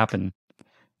building this app and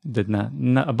did not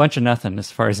a bunch of nothing as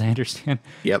far as I understand.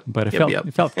 Yep. But it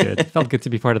felt good. It felt good to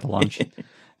be part of the launch.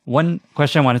 One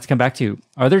question I wanted to come back to,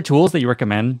 are there tools that you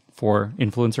recommend for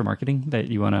influencer marketing that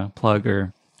you want to plug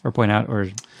or point out, or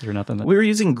is there nothing that... We were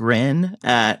using Grin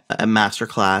at a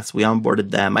MasterClass. We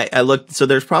onboarded them. I looked, so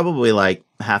there's probably like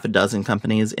half a dozen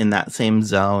companies in that same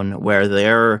zone where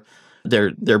they're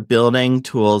building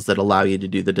tools that allow you to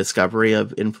do the discovery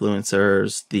of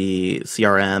influencers, the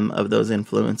CRM of those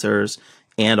influencers,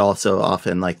 and also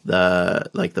often like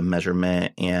the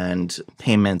measurement and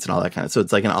payments and all that kind of. So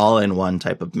it's like an all-in-one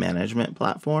type of management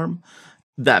platform.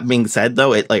 That being said, though,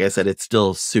 like I said, it's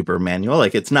still super manual.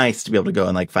 Like it's nice to be able to go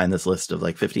and like find this list of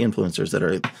like 50 influencers that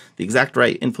are the exact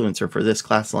right influencer for this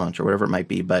class launch or whatever it might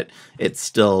be. But it's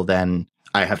still then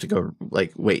I have to go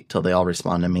like wait till they all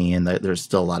respond to me, and there's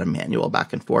still a lot of manual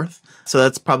back and forth. So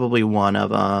that's probably one of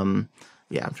them.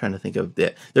 Yeah, I'm trying to think of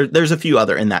there's a few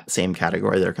other in that same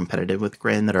category that are competitive with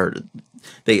Grin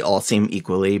they all seem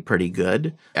equally pretty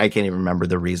good. I can't even remember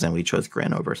the reason we chose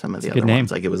Grin over some of the other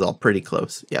ones. Like it was all pretty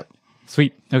close. Yep.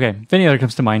 Sweet. Okay. If any other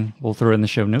comes to mind, we'll throw it in the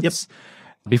show notes.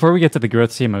 Yep. Before we get to the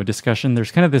growth CMO discussion,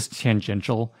 there's kind of this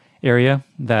tangential area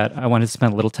that I wanted to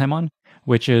spend a little time on,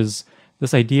 which is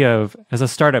this idea of, as a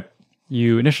startup,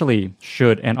 you initially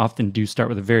should and often do start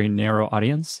with a very narrow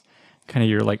audience, kind of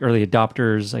your like early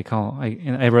adopters.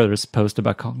 I wrote this post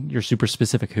about calling your super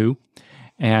specific who,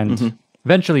 and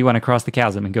eventually you want to cross the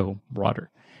chasm and go broader.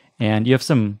 And you have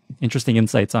some interesting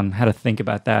insights on how to think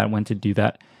about that, when to do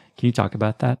that. Can you talk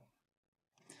about that?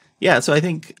 Yeah, so I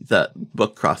think the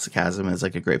book Cross the Chasm is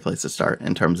like a great place to start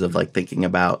in terms of like thinking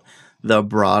about the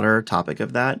broader topic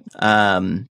of that.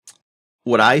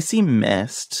 What I see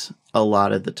missed a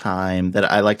lot of the time that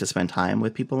I like to spend time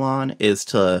with people on is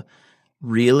to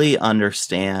really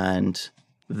understand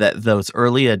that those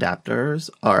early adapters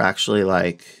are actually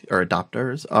or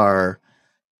adopters are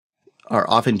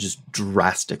often just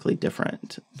drastically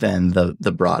different than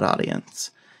the broad audience.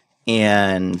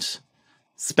 And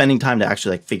spending time to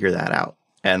actually like figure that out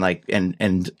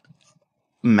and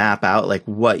map out like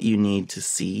what you need to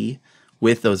see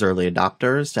with those early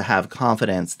adopters to have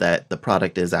confidence that the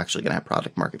product is actually going to have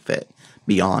product market fit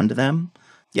beyond them.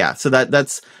 Yeah, so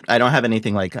that's I don't have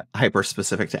anything like hyper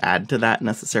specific to add to that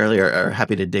necessarily, or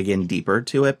happy to dig in deeper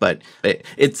to it. But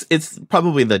it's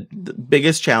probably the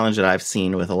biggest challenge that I've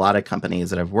seen with a lot of companies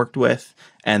that I've worked with,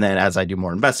 and then as I do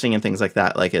more investing and things like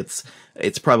that, like it's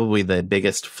probably the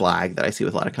biggest flag that I see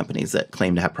with a lot of companies that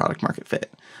claim to have product market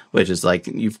fit, which is like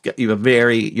you have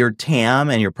your TAM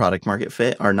and your product market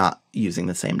fit are not using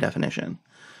the same definition,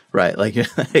 right? Like,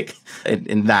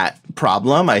 in that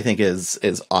problem, I think is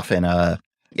often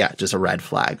just a red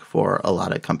flag for a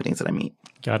lot of companies that I meet.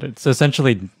 Got it. So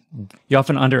essentially, you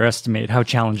often underestimate how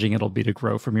challenging it'll be to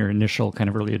grow from your initial kind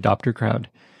of early adopter crowd.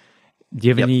 Do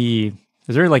you have any?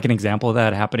 Is there like an example of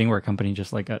that happening where a company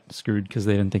just like got screwed because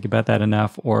they didn't think about that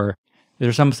enough, or is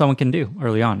there something someone can do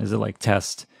early on? Is it like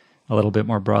test a little bit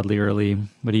more broadly early?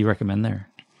 What do you recommend there?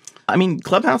 I mean,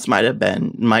 Clubhouse might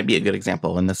be a good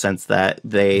example in the sense that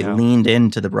they leaned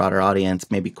into the broader audience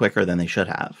maybe quicker than they should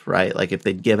have, right? Like if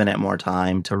they'd given it more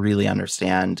time to really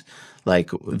understand,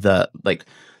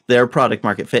 their product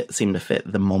market fit seemed to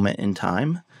fit the moment in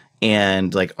time,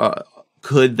 and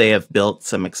could they have built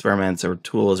some experiments or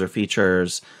tools or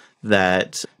features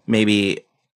that maybe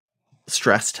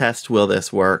stress test, will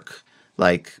this work?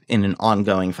 Like in an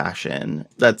ongoing fashion.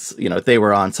 That's, if they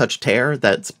were on such tear,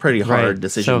 that's pretty hard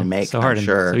decision to make. So hard,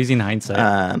 sure. So easy in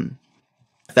hindsight.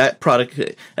 That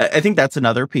product, I think that's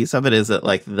another piece of it, is that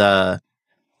like the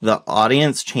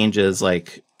audience changes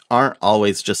aren't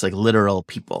always just like literal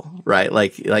people, right?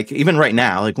 Like even right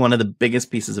now, like one of the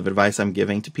biggest pieces of advice I'm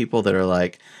giving to people that are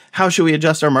like, how should we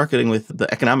adjust our marketing with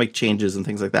the economic changes and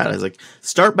things like that, is like,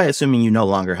 start by assuming you no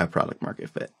longer have product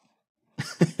market fit.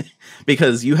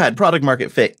 Because you had product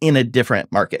market fit in a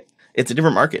different market. It's a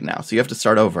different market now. So you have to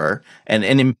start over.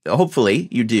 And hopefully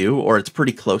you do, or it's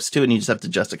pretty close to it, and you just have to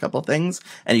adjust a couple of things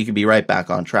and you can be right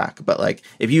back on track. But like,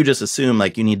 if you just assume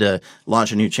like you need to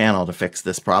launch a new channel to fix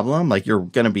this problem, like you're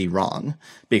going to be wrong,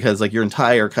 because like your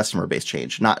entire customer base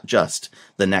changed, not just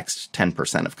the next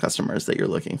 10% of customers that you're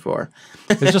looking for.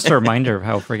 It's just a reminder of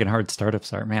how freaking hard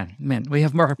startups are. Man, we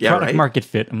have more product market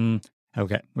fit.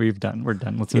 Okay, we're done.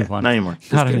 Let's move on. Not anymore.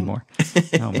 Not anymore.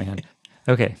 Oh, man.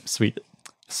 Okay, sweet.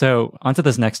 So onto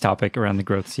this next topic around the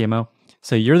growth CMO.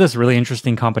 So you're this really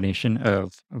interesting combination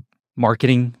of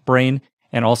marketing brain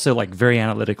and also like very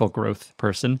analytical growth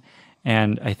person.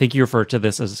 And I think you refer to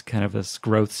this as kind of this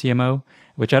growth CMO,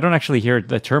 which I don't actually hear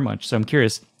the term much. So I'm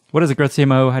curious, what is a growth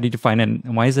CMO? How do you define it?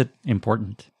 And why is it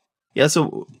important? Yeah,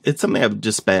 so it's something I've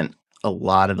just spent a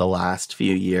lot of the last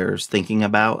few years thinking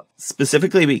about,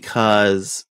 specifically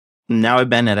because now I've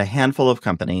been at a handful of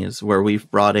companies where we've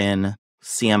brought in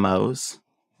CMOs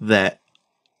that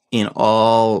in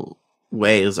all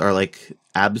ways are like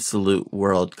absolute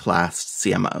world-class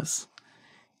CMOs,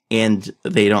 and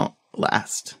they don't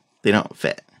last, they don't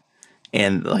fit,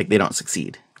 and like they don't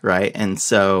succeed, right? And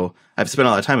so I've spent a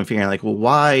lot of time figuring like, well,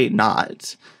 why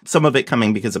not? Some of it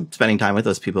coming because of spending time with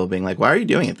those people, being like, why are you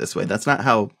doing it this way? That's not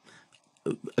how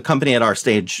a company at our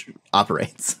stage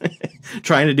operates.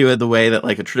 Trying to do it the way that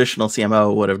like a traditional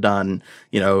CMO would have done,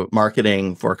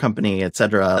 marketing for a company,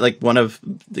 etc. Like one of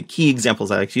the key examples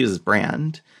I like to use is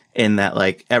brand, in that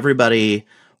like everybody,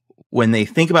 when they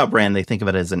think about brand, they think of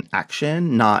it as an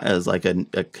action, not as like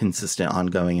a consistent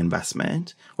ongoing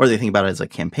investment, or they think about it as like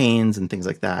campaigns and things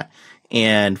like that.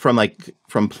 And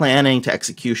from planning to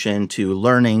execution to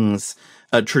learnings,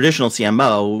 a traditional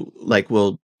CMO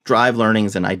will drive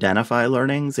learnings and identify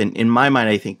learnings. And in my mind,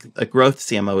 I think a growth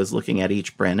CMO is looking at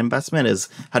each brand investment as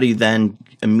how do you then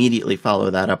immediately follow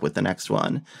that up with the next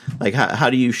one? Like how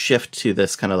do you shift to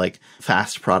this kind of like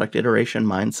fast product iteration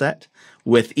mindset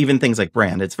with even things like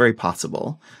brand? It's very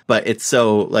possible, but it's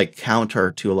so like counter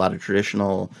to a lot of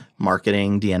traditional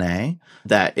marketing DNA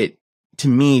that it, to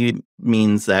me,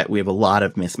 means that we have a lot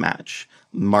of mismatch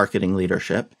marketing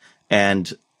leadership,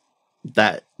 and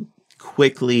that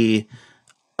quickly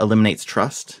eliminates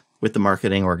trust with the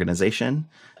marketing organization.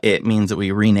 It means that we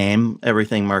rename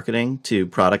everything marketing to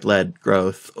product-led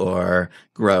growth or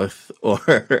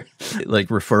like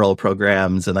referral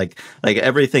programs, and like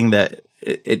everything that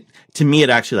it to me, it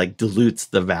actually like dilutes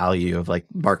the value of like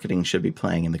marketing should be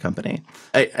playing in the company.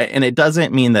 And it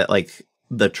doesn't mean that like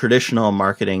the traditional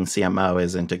marketing CMO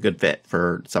isn't a good fit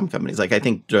for some companies. Like I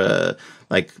think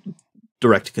like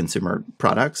direct to consumer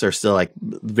products are still like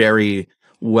very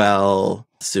well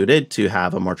suited to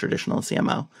have a more traditional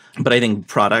CMO. But I think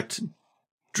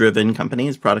product-driven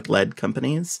companies, product-led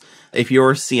companies, if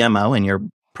your CMO and your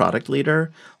product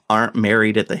leader aren't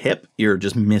married at the hip, you're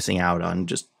just missing out on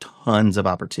just tons of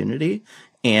opportunity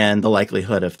and the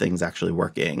likelihood of things actually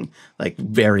working like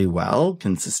very well,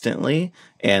 consistently,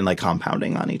 and like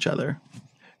compounding on each other.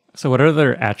 So what are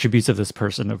other attributes of this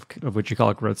person of what you call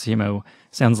a growth CMO?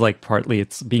 Sounds like partly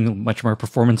it's being much more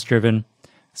performance-driven.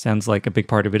 Sounds like a big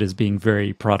part of it is being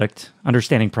very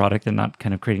understanding product and not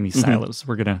kind of creating these silos.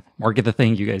 We're going to market the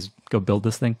thing, you guys go build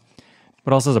this thing.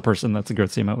 But also as a person that's a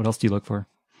growth CMO, what else do you look for?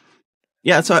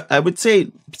 Yeah, so I would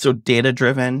say so data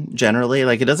driven generally.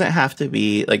 Like it doesn't have to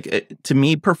be like to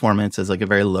me performance is like a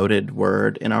very loaded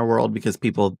word in our world because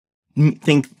people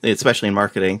think, especially in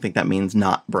marketing, think that means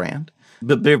not brand.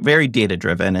 But they're very data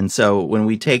driven, and so when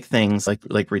we take things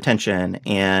like retention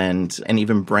and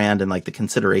even brand and like the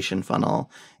consideration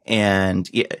funnel, and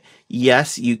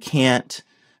yes, you can't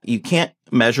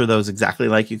measure those exactly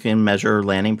like you can measure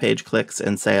landing page clicks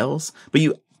and sales, but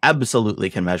you absolutely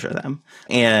can measure them.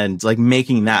 And like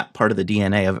making that part of the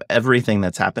DNA of everything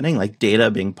that's happening, like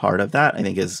data being part of that, I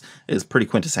think is pretty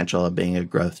quintessential of being a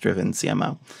growth driven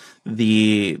CMO.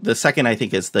 The second, I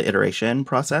think, is the iteration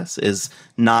process, is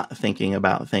not thinking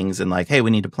about things in like, hey,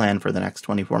 we need to plan for the next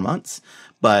 24 months.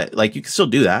 But like you can still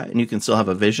do that and you can still have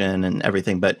a vision and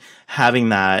everything, but having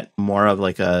that more of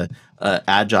like a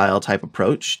agile type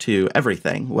approach to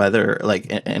everything, whether like,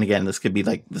 and again, this could be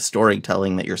like the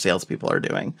storytelling that your salespeople are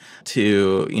doing,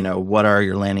 to, what are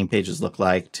your landing pages look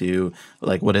like, to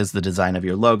like, what is the design of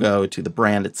your logo, to the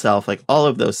brand itself, like all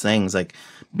of those things, like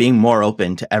being more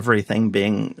open to everything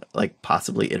being like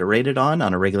possibly iterated on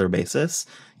a regular basis,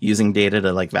 using data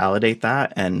to like validate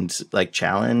that and like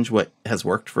challenge what has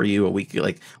worked for you a week.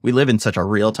 Like we live in such a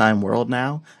real time world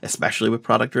now, especially with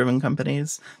product driven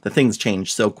companies, that things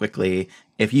change so quickly.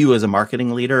 If you as a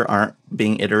marketing leader aren't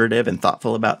being iterative and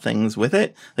thoughtful about things with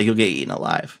it, like you'll get eaten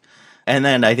alive. And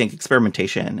then I think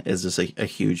experimentation is just a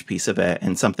huge piece of it,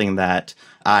 and something that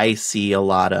I see a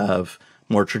lot of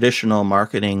more traditional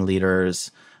marketing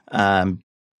leaders,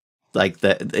 like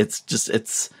that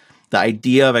it's the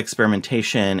idea of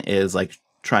experimentation is like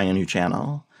trying a new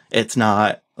channel. It's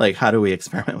not like, how do we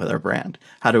experiment with our brand?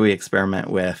 How do we experiment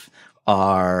with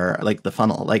our, like the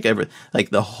funnel, like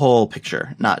the whole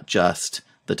picture, not just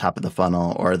the top of the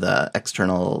funnel or the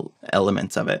external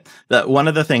elements of it. That one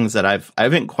of the things that I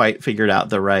haven't quite figured out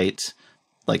the right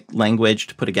like language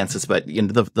to put against this, but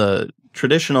the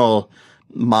traditional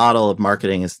model of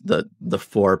marketing is the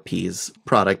 4 Ps: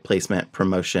 product, placement,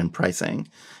 promotion, pricing.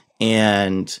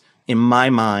 And in my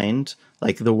mind,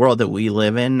 like the world that we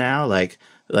live in now, like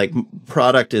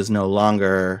product is no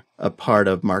longer a part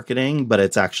of marketing, but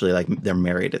it's actually like they're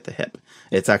married at the hip.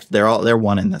 It's actually they're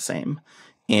one and the same.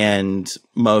 And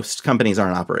most companies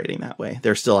aren't operating that way.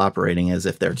 They're still operating as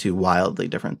if they're two wildly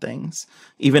different things.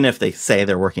 Even if they say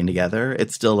they're working together,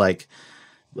 it's still like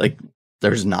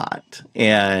there's not.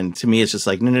 And to me, it's just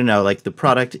like, no. Like the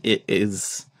product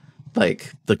is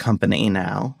like the company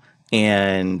now.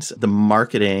 And the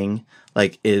marketing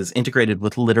like is integrated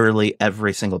with literally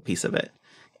every single piece of it.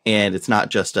 And it's not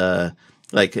just a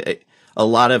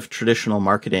lot of traditional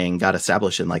marketing got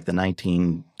established in like the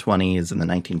 1920s and the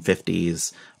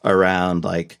 1950s around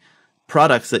like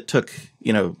products that took,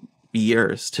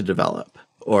 years to develop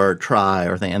or try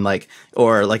or thing. And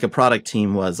or a product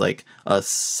team was like a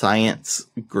science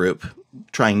group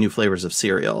trying new flavors of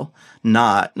cereal,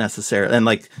 not necessarily.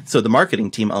 And so the marketing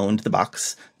team owned the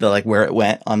box, where it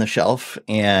went on the shelf,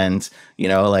 and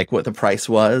what the price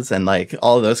was, and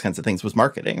all of those kinds of things was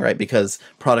marketing, right? Because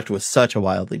product was such a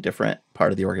wildly different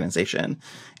part of the organization.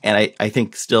 And I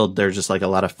think still there's just a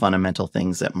lot of fundamental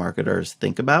things that marketers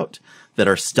think about that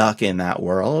are stuck in that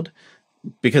world,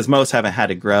 because most haven't had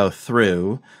to grow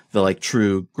through the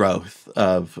true growth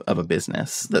of a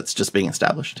business that's just being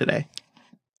established today.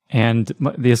 And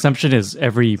the assumption is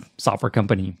every software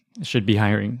company should be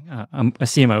hiring a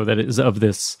CMO that is of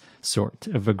this sort,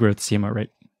 of a growth CMO, right?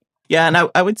 Yeah, and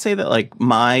I would say that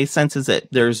my sense is that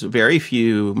there's very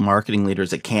few marketing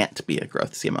leaders that can't be a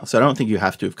growth CMO. So I don't think you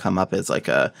have to have come up as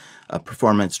a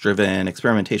performance-driven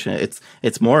experimentation.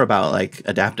 It's more about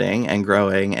adapting and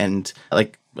growing, and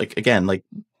again,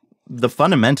 the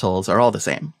fundamentals are all the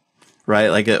same,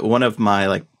 right? One of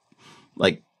my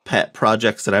pet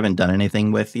projects that I haven't done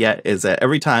anything with yet is that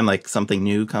every time something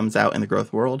new comes out in the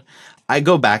growth world, I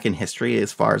go back in history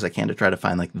as far as I can to try to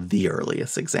find the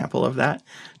earliest example of that,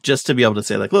 just to be able to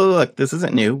say look, this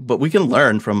isn't new, but we can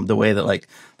learn from the way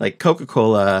that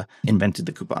Coca-Cola invented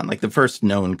the coupon. The first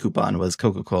known coupon was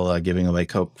Coca-Cola giving away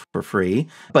Coke for free,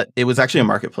 but it was actually a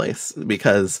marketplace,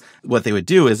 because what they would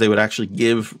do is they would actually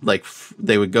give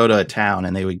they would go to a town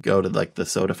and they would go to the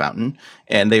soda fountain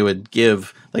and they would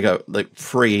give a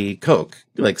free Coke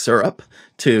syrup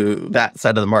to that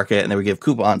side of the market, and they would give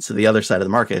coupons to the other side of the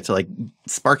market to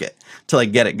spark it, to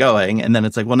get it going. And then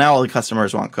it's well, now all the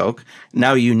customers want Coke.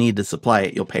 Now you need to supply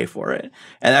it. You'll pay for it.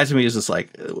 And that to me is just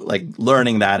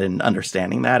learning that and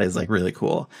understanding that is really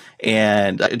cool.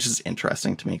 And it's just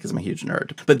interesting to me because I'm a huge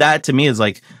nerd. But that to me is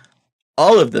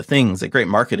all of the things that great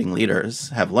marketing leaders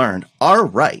have learned are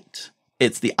right.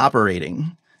 It's the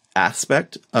operating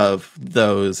aspect of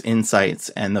those insights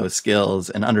and those skills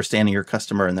and understanding your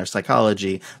customer and their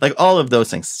psychology, like all of those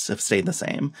things have stayed the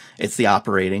same. It's the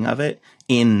operating of it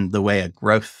in the way a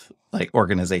growth like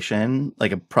organization,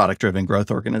 like a product driven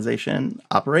growth organization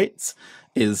operates,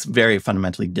 is very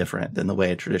fundamentally different than the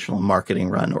way a traditional marketing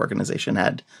run organization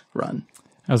had run.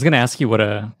 I was going to ask you what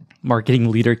a marketing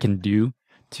leader can do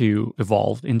to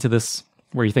evolve into this,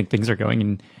 where you think things are going.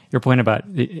 And your point about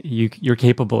you're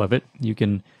capable of it, you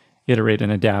can iterate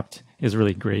and adapt, is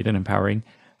really great and empowering.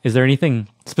 Is there anything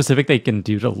specific they can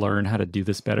do to learn how to do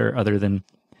this better, other than,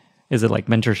 is it like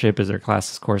mentorship? Is there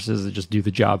classes, courses? Is it just do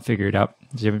the job, figure it out?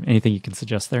 Do you have anything you can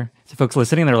suggest there? So folks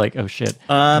listening, they're like, oh shit,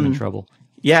 I'm in trouble.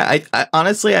 Yeah, I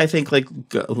honestly, I think like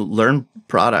learn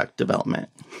product development,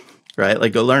 right?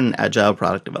 Like go learn agile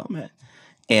product development.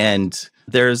 And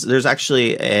there's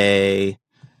actually a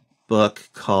book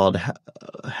called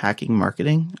Hacking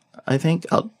Marketing, I think.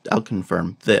 I'll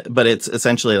confirm that, but it's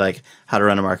essentially like how to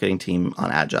run a marketing team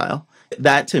on agile.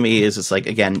 That to me is just like,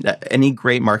 again, any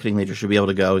great marketing leader should be able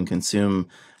to go and consume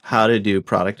how to do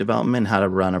product development, how to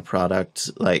run a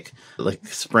product, like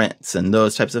sprints and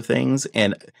those types of things.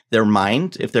 And their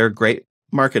mind, if they're a great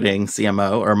marketing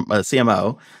CMO or a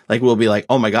CMO, like will be like,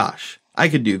 oh my gosh, I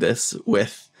could do this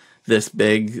with this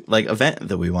big like event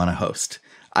that we want to host.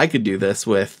 I could do this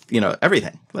with,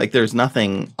 everything. Like there's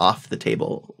nothing off the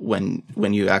table when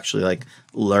you actually like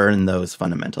learn those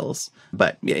fundamentals.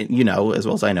 But as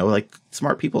well as I know, like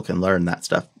smart people can learn that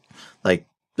stuff. Like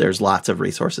there's lots of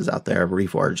resources out there.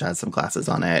 Reforge has some classes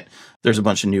on it. There's a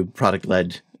bunch of new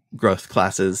product-led growth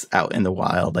classes out in the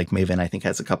wild. Like Maven, I think,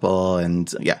 has a couple.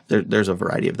 And yeah, there's a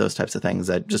variety of those types of things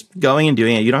that just going and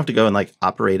doing it. You don't have to go and like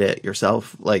operate it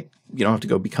yourself. Like you don't have to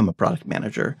go become a product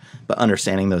manager, but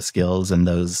understanding those skills and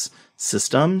those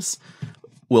systems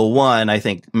will, one, I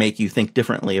think, make you think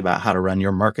differently about how to run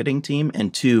your marketing team,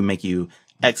 and two, make you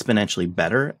exponentially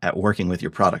better at working with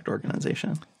your product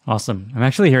organization. Awesome. I'm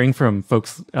actually hearing from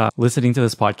folks listening to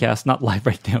this podcast, not live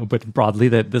right now, but broadly,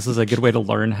 that this is a good way to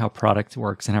learn how product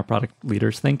works and how product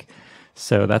leaders think.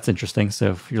 So that's interesting.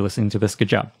 So if you're listening to this, good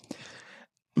job.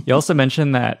 You also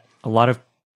mentioned that a lot of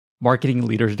marketing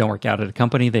leaders don't work out at a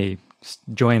company. They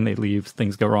join, they leave,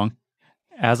 things go wrong.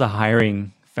 As a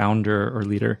hiring founder or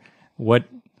leader, what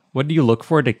do you look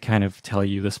for to kind of tell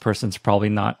you this person's probably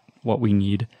not what we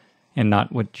need and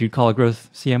not what you'd call a growth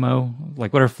CMO?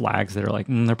 Like what are flags that are like,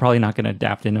 they're probably not going to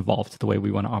adapt and evolve to the way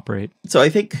we want to operate? So I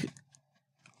think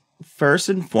first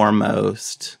and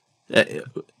foremost,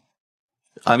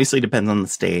 obviously depends on the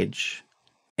stage.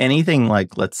 Anything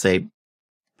like, let's say,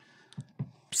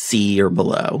 C or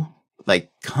below, like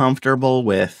comfortable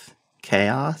with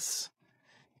chaos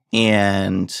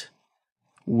and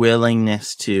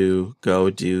willingness to go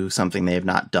do something they have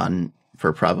not done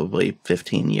for probably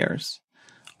 15 years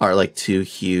are like two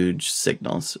huge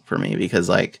signals for me, because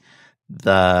like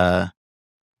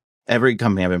every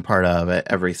company I've been part of at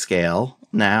every scale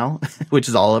now, which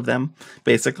is all of them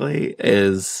basically,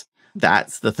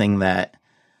 that's the thing that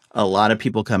a lot of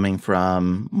people coming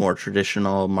from more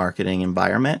traditional marketing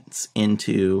environments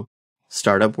into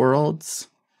startup worlds,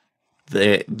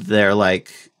 they're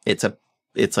like, it's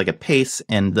like a pace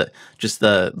and the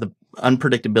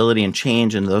unpredictability and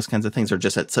change and those kinds of things are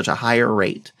just at such a higher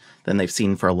rate than they've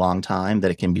seen for a long time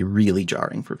that it can be really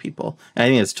jarring for people. And I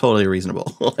think it's totally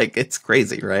reasonable. Like it's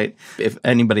crazy, right? If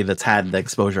anybody that's had the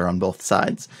exposure on both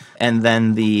sides. And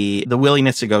then the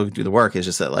willingness to go do the work is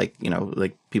just that like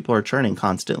people are churning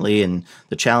constantly and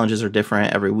the challenges are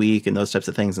different every week and those types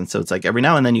of things. And so it's like every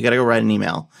now and then you got to go write an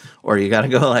email, or you got to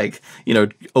go like,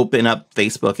 open up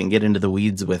Facebook and get into the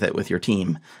weeds with it with your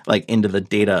team, like into the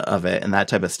data of it and that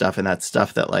type of stuff. And that's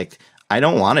stuff that like, I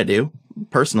don't want to do.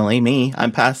 Personally,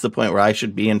 I'm past the point where I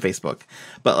should be in Facebook.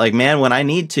 But like, man, when I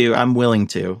need to, I'm willing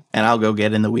to, and I'll go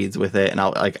get in the weeds with it. And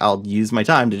I'll use my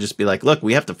time to just be like, look,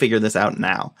 we have to figure this out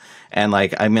now. And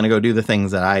like, I'm going to go do the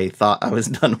things that I thought I was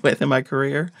done with in my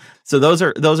career. So those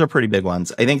are pretty big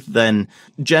ones. I think then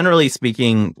generally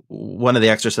speaking, one of the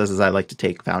exercises I like to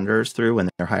take founders through when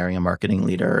they're hiring a marketing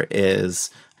leader is,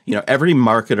 every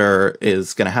marketer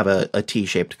is going to have a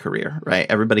T-shaped career, right?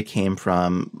 Everybody came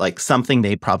from like something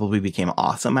they probably became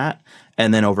awesome at,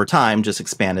 and then over time just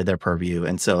expanded their purview.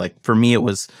 And so like for me, it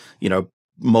was,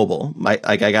 mobile.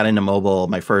 I got into mobile.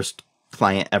 My first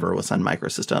client ever was Sun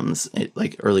Microsystems,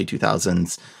 like early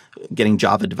 2000s, getting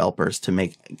Java developers to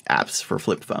make apps for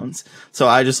flip phones. So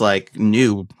I just like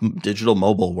knew digital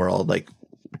mobile world, like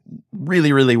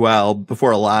really, really well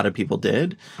before a lot of people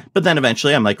did. But then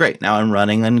eventually I'm like, great, now I'm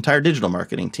running an entire digital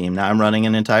marketing team. Now I'm running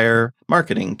an entire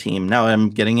marketing team. Now I'm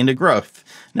getting into growth.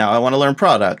 Now I want to learn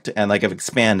product, and like I've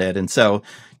expanded. And so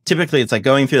typically it's like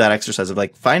going through that exercise of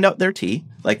like find out their T,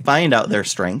 like find out their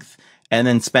strength, and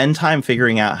then spend time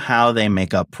figuring out how they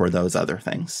make up for those other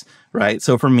things. Right.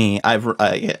 So for me,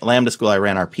 at Lambda School, I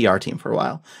ran our PR team for a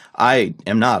while. I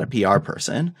am not a PR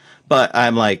person, but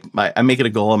I'm like, I make it a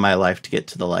goal in my life to get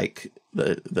to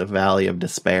the valley of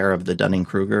despair of the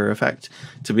Dunning-Kruger effect,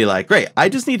 to be like, great, I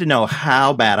just need to know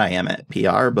how bad I am at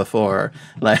PR before,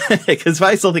 like, because if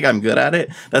I still think I'm good at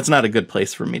it, that's not a good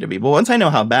place for me to be. But once I know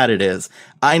how bad it is,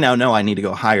 I now know I need to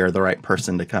go hire the right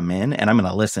person to come in, and I'm going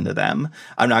to listen to them.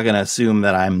 I'm not going to assume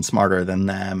that I'm smarter than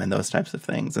them and those types of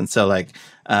things. And so like,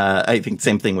 I think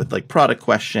same thing with like product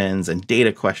questions and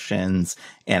data questions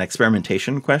and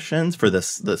experimentation questions for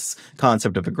this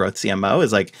concept of a growth CMO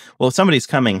is like, well, if somebody's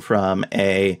coming from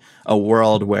a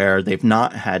world where they've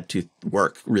not had to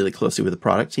work really closely with the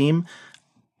product team,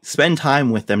 spend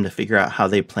time with them to figure out how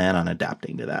they plan on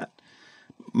adapting to that.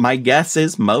 My guess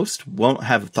is most won't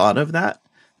have thought of that.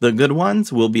 The good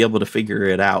ones will be able to figure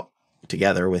it out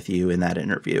together with you in that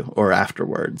interview or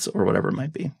afterwards or whatever it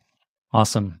might be.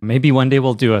 Awesome. Maybe one day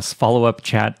we'll do a follow-up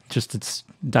chat just to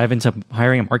dive into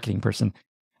hiring a marketing person.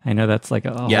 I know that's like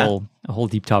a whole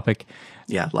deep topic.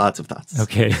 Yeah, lots of thoughts.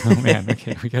 Okay. Oh man.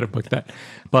 Okay, we got to book that.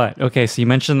 But okay, so you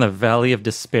mentioned the Valley of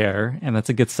Despair, and that's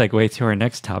a good segue to our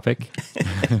next topic.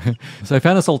 So I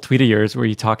found this old tweet of yours where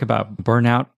you talk about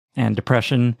burnout and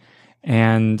depression,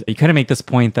 and you kind of make this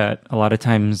point that a lot of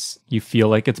times you feel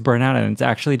like it's burnout and it's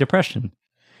actually depression.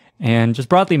 And just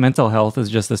broadly, mental health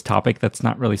is just this topic that's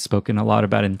not really spoken a lot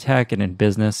about in tech and in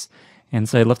business. And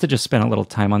so I'd love to just spend a little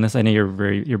time on this. I know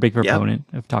you're a big proponent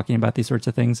of talking about these sorts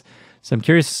of things. So I'm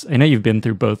curious, I know you've been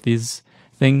through both these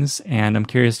things, and I'm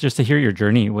curious just to hear your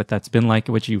journey, what that's been like,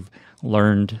 what you've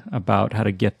learned about how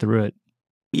to get through it.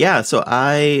 Yeah, so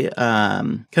I,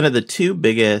 kind of the two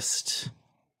biggest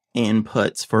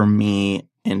inputs for me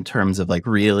in terms of like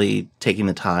really taking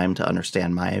the time to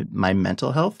understand my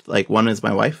mental health. Like one is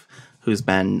my wife, who's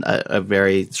been a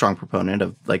very strong proponent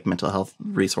of like mental health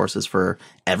resources for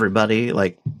everybody,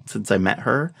 like since I met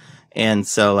her. And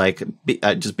so like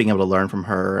just being able to learn from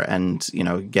her and, you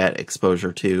know, get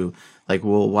exposure to like,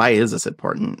 well, why is this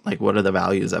important? Like, what are the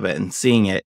values of it? And seeing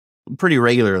it pretty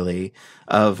regularly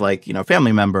of like, you know,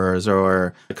 family members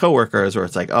or coworkers where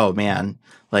it's like, oh man,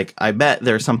 like I bet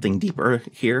there's something deeper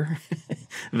here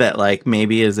that like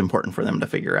maybe is important for them to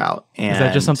figure out. And, is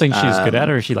that just something she's good at,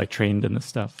 or is she like trained in this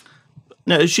stuff?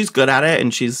 No, she's good at it,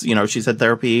 and she's, you know, she's had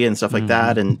therapy and stuff like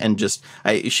that, and just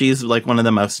she's like one of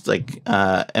the most like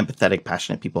empathetic,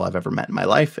 passionate people I've ever met in my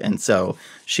life, and so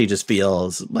she just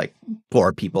feels like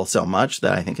for people so much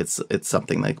that I think it's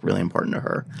something like really important to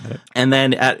her. And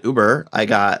then at Uber, I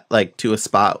got like to a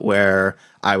spot where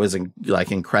I was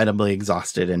like incredibly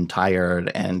exhausted and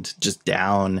tired and just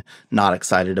down, not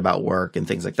excited about work and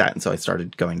things like that, and so I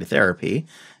started going to therapy,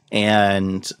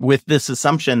 and with this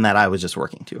assumption that I was just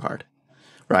working too hard.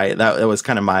 Right. That was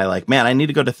kind of my like, man, I need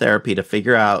to go to therapy to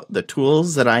figure out the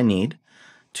tools that I need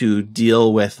to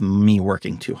deal with me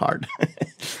working too hard.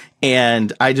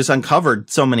 And I just uncovered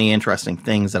so many interesting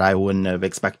things that I wouldn't have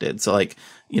expected. So like,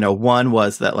 you know, one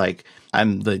was that like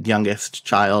I'm the youngest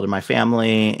child in my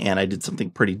family and I did something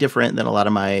pretty different than a lot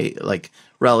of my like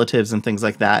relatives and things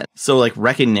like that. So like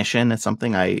recognition is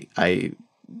something I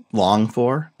long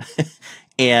for.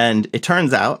 And it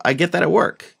turns out I get that at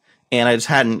work. And I just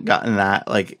hadn't gotten that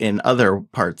like in other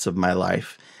parts of my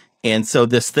life. And so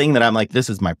this thing that I'm like, this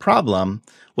is my problem,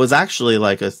 was actually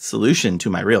like a solution to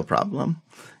my real problem.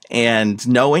 And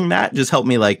knowing that just helped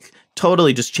me like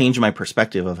totally just change my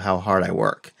perspective of how hard I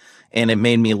work. And it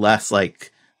made me less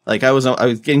like I was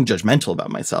getting judgmental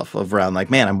about myself of around like,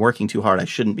 man, I'm working too hard. I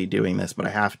shouldn't be doing this, but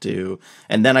I have to.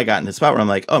 And then I got into a spot where I'm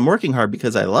like, oh, I'm working hard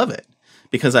because I love it,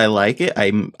 because I like it.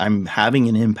 I'm having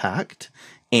an impact.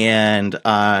 And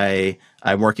I'm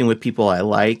working with people I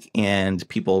like, and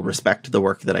people respect the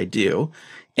work that I do.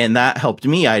 And that helped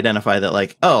me identify that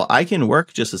like, oh, I can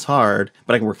work just as hard,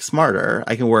 but I can work smarter.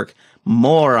 I can work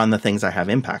more on the things I have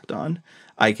impact on.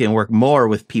 I can work more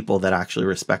with people that actually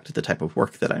respect the type of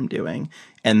work that I'm doing.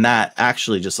 And that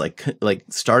actually just like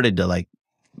started to like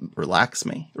relax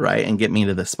me, right? And get me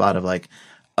to the spot of like,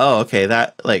 oh, okay,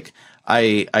 that like,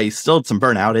 I still had some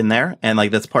burnout in there, and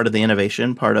like that's part of the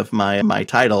innovation. Part of my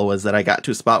title was that I got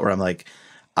to a spot where I'm like,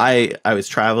 I was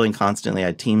traveling constantly. I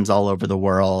had teams all over the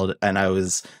world, and I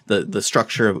was the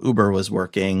structure of Uber was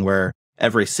working where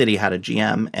every city had a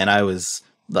GM, and I was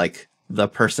like the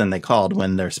person they called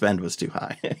when their spend was too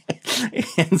high.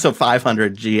 And so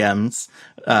 500 GMs,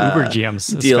 Uber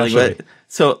GMs dealing especially. with.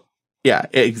 So Yeah,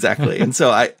 exactly. And so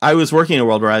I was working in a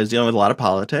world where I was dealing with a lot of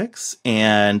politics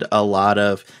and I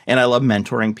love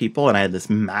mentoring people. And I had this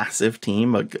massive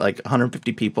team of like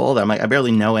 150 people that I'm like, I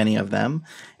barely know any of them.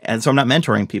 And so I'm not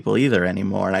mentoring people either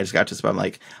anymore. And I just got to, I'm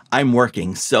like, I'm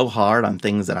working so hard on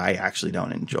things that I actually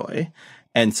don't enjoy.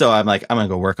 And so I'm like, I'm going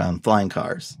to go work on flying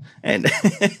cars, and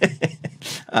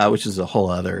which is a whole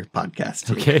other podcast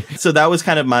too. Okay. So that was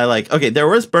kind of my like, okay, there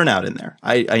was burnout in there.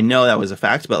 I know that was a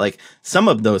fact, but like some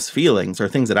of those feelings are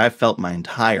things that I've felt my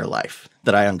entire life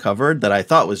that I uncovered that I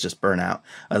thought was just burnout.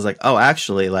 I was like, oh,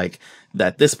 actually, like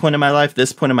at this point in my life,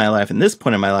 this point in my life, and this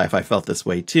point in my life, I felt this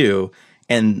way too.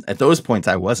 And at those points,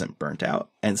 I wasn't burnt out.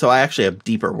 And so I actually have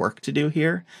deeper work to do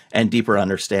here and deeper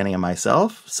understanding of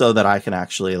myself so that I can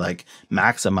actually like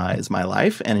maximize my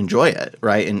life and enjoy it.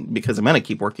 Right. And because I'm going to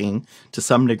keep working to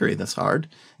some degree this hard.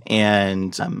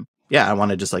 And I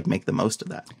want to just like make the most of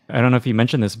that. I don't know if you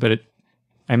mentioned this, but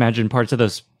I imagine parts of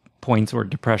those points were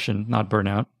depression, not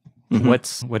burnout.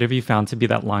 Mm-hmm. What have you found to be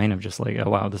that line of just like, oh,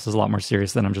 wow, this is a lot more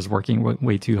serious than I'm just working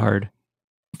way too hard?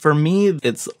 For me,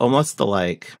 it's almost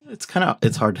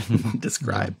it's hard to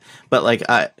describe, but like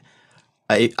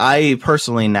I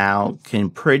personally now can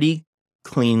pretty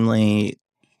cleanly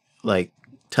like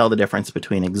tell the difference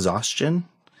between exhaustion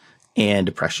and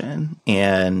depression.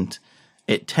 And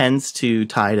it tends to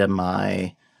tie to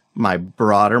my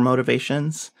broader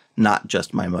motivations, not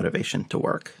just my motivation to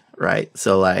work. Right.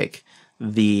 So like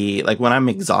when I'm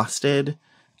exhausted,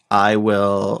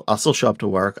 I'll still show up to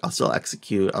work. I'll still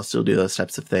execute. I'll still do those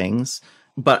types of things.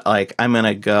 But like, I'm going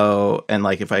to go and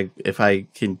like, if I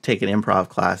can take an improv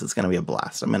class, it's going to be a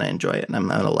blast. I'm going to enjoy it and I'm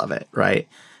going to love it. Right.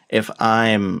 If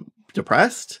I'm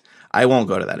depressed, I won't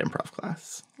go to that improv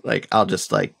class. Like, I'll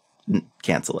just like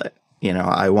cancel it.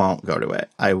 I won't go to it.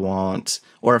 I won't.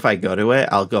 Or if I go to it,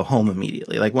 I'll go home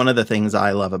immediately. Like one of the things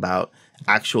I love about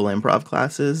actual improv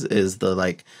classes is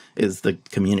the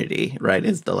community, right?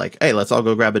 Is the like, hey, let's all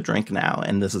go grab a drink now.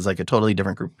 And this is like a totally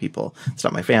different group of people. It's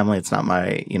not my family. It's not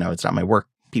my, it's not my work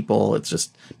people. It's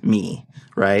just me.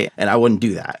 Right. And I wouldn't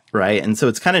do that. Right. And so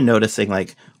it's kind of noticing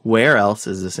like, where else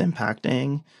is this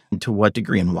impacting and to what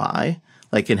degree and why,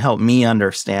 like can help me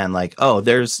understand like, oh,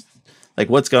 there's like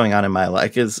what's going on in my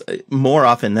life is more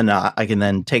often than not, I can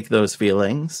then take those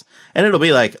feelings and it'll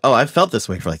be like, oh, I've felt this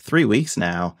way for like 3 weeks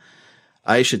now.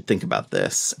 I should think about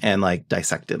this and like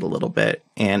dissect it a little bit.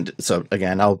 And so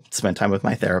again, I'll spend time with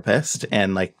my therapist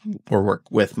and like or work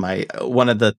with one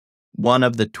of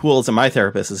the tools that my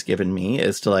therapist has given me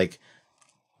is to like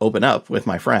open up with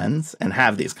my friends and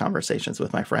have these conversations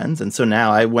with my friends. And so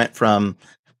now I went from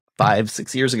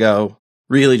 5-6 years ago,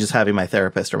 really just having my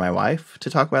therapist or my wife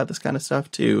to talk about this kind of stuff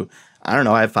to, I don't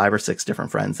know, I have 5 or 6 different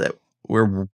friends that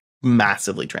we're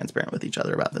massively transparent with each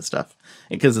other about this stuff.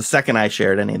 Because the second I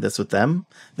shared any of this with them,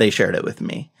 they shared it with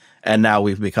me. And now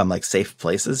we've become like safe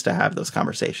places to have those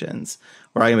conversations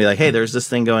where I can be like, hey, there's this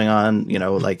thing going on,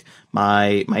 like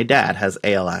my dad has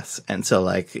ALS. And so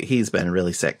like, he's been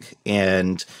really sick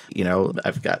and,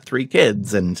 I've got 3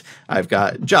 kids and I've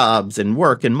got jobs and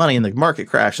work and money and the market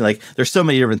crash. And like, there's so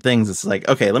many different things. It's like,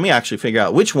 okay, let me actually figure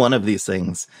out which one of these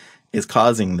things is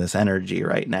causing this energy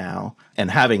right now. And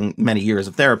having many years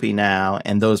of therapy now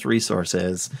and those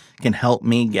resources can help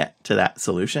me get to that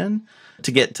solution,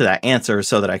 to get to that answer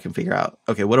so that I can figure out,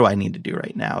 okay, what do I need to do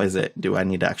right now? Do I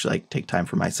need to actually like take time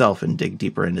for myself and dig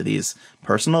deeper into these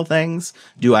personal things?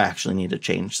 Do I actually need to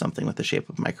change something with the shape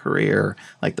of my career?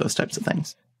 Like those types of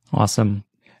things. Awesome.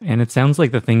 And it sounds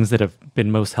like the things that have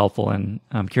been most helpful, and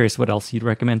I'm curious what else you'd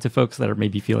recommend to folks that are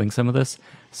maybe feeling some of this.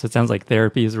 So it sounds like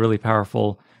therapy is really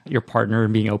powerful. Your partner,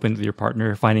 being open with your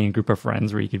partner, finding a group of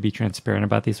friends where you could be transparent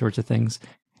about these sorts of things.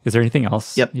 Is there anything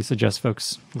else you suggest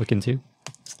folks look into?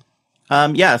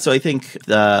 So I think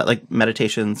like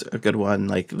meditation's a good one.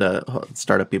 Like the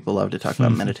startup people love to talk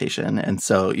about meditation. And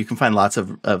so you can find lots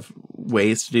of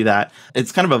ways to do that.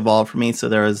 It's kind of evolved for me. So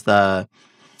there was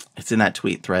it's in that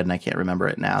tweet thread and I can't remember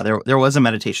it now. There was a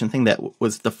meditation thing that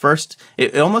was the first,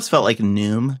 it almost felt like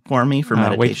Noom for me for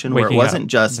meditation, where it wasn't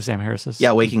just Sam Harris's.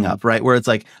 Yeah, waking up, right? Where it's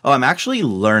like, oh, I'm actually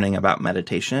learning about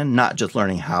meditation, not just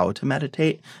learning how to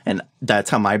meditate. And that's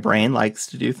how my brain likes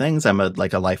to do things. I'm a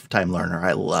lifetime learner.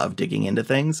 I love digging into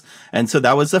things. And so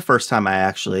that was the first time I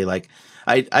actually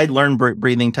I learned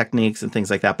breathing techniques and things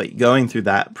like that, but going through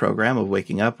that program of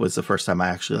waking up was the first time I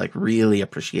actually like really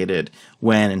appreciated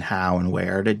when and how and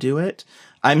where to do it.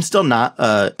 I'm still not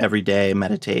a everyday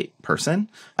meditate person.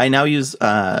 I now use,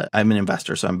 I'm an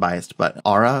investor, so I'm biased, but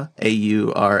Aura,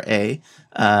 AURA,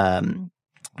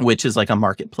 which is like a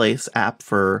marketplace app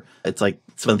it's like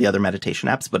some of the other meditation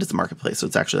apps, but it's a marketplace. So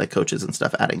it's actually like coaches and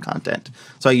stuff adding content.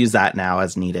 So I use that now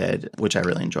as needed, which I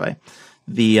really enjoy.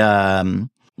 The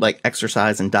like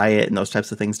exercise and diet and those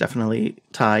types of things definitely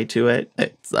tie to it.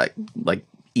 It's like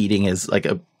eating is like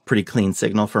a pretty clean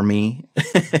signal for me,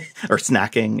 or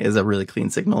snacking is a really clean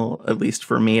signal, at least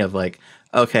for me, of like,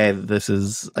 okay, this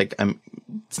is like I'm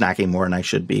snacking more than I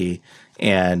should be,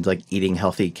 and like eating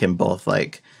healthy can both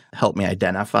like help me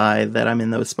identify that I'm in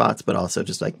those spots, but also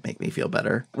just like make me feel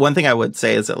better. One thing I would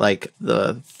say is that like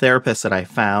the therapist that I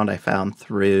found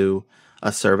through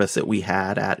a service that we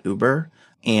had at Uber,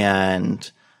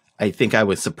 and I think I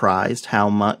was surprised how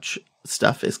much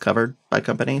stuff is covered by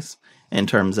companies in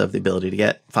terms of the ability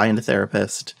to find a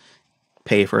therapist,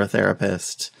 pay for a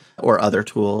therapist, or other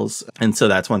tools. And so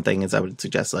that's one thing is I would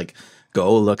suggest like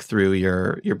go look through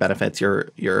your benefits.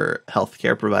 Your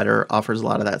healthcare provider offers a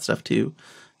lot of that stuff too.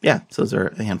 Yeah, so those are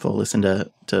a handful. Listen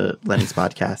to Lenny's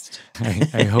podcast.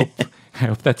 I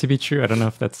hope that to be true. I don't know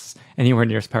if that's anywhere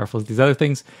near as powerful as these other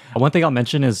things. One thing I'll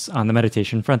mention is on the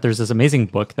meditation front, there's this amazing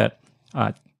book that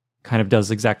kind of does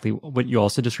exactly what you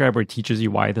also described, where it teaches you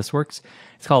why this works.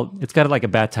 It's got like a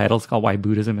bad title. It's called Why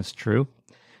Buddhism is True.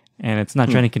 And it's not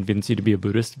trying to convince you to be a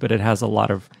Buddhist, but it has a lot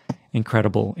of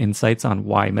incredible insights on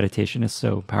why meditation is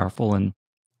so powerful and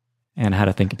how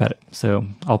to think about it. So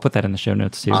I'll put that in the show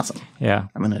notes too. Awesome. Yeah.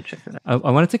 I'm going to check it out. I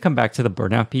wanted to come back to the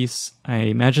burnout piece. I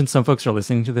imagine some folks are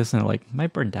listening to this and they're like, am I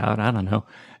burnt out? I don't know.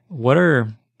 What are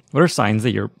signs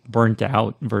that you're burnt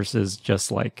out versus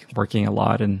just like working a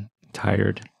lot and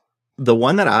tired? The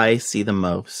one that I see the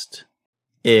most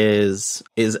is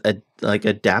like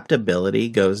adaptability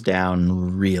goes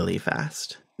down really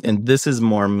fast. And this is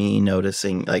more me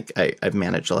noticing, like I've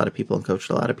managed a lot of people and coached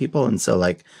a lot of people. And so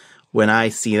like when I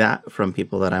see that from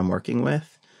people that I'm working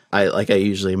with, I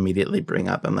usually immediately bring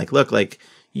up, I'm like, look, like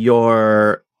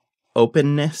your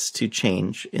openness to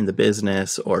change in the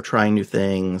business or trying new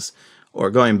things or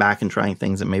going back and trying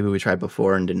things that maybe we tried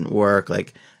before and didn't work,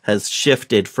 like has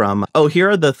shifted from, oh, here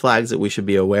are the flags that we should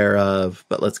be aware of,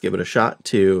 but let's give it a shot,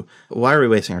 to why are we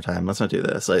wasting our time? Let's not do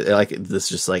this. Like this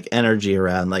just like energy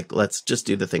around, like, let's just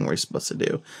do the thing we're supposed to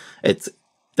do. It's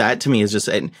that to me is just,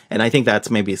 and I think that's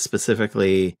maybe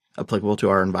specifically applicable to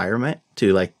our environment,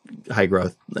 to like high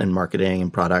growth and marketing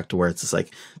and product, where it's just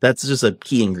like, that's just a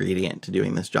key ingredient to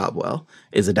doing this job well,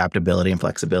 is adaptability and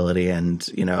flexibility and,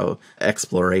 you know,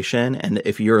 exploration. And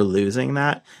if you're losing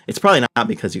that, it's probably not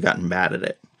because you've gotten bad at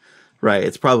it, right?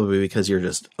 It's probably because you're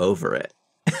just over it,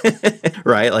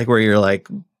 right? Like where you're like,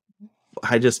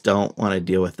 I just don't want to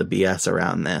deal with the BS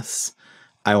around this.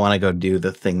 I want to go do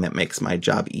the thing that makes my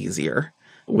job easier,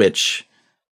 which,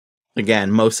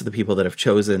 again, most of the people that have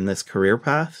chosen this career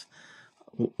path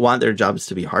want their jobs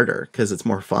to be harder because it's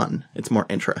more fun, it's more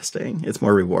interesting, it's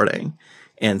more rewarding.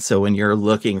 And so when you're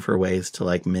looking for ways to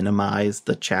like minimize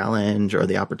the challenge or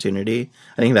the opportunity,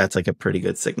 I think that's like a pretty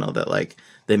good signal that like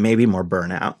they may be more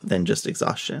burnout than just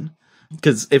exhaustion.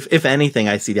 Because if anything,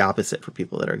 I see the opposite for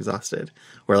people that are exhausted,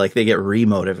 where like they get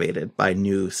remotivated by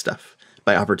new stuff,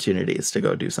 by opportunities to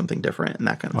go do something different and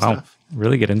that kind of stuff.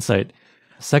 Really good insight.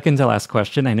 Second to last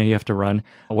question. I know you have to run.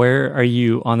 Where are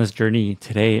you on this journey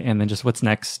today? And then just what's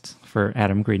next for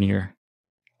Adam Grenier?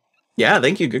 Yeah,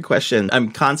 thank you. Good question.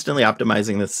 I'm constantly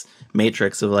optimizing this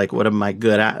matrix of like, what am I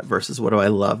good at versus what do I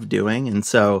love doing? And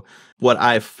so what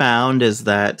I've found is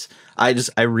that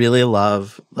I really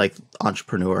love like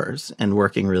entrepreneurs and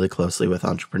working really closely with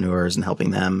entrepreneurs and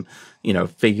helping them, you know,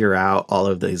 figure out all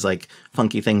of these like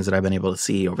funky things that I've been able to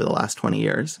see over the last 20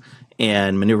 years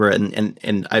and maneuver.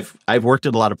 And I've worked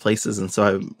at a lot of places. And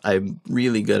so I'm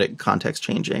really good at context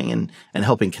changing and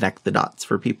helping connect the dots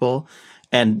for people.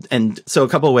 And so a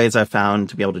couple of ways I've found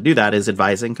to be able to do that is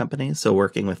advising companies. So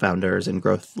working with founders and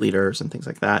growth leaders and things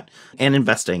like that, and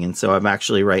investing. And so I'm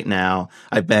actually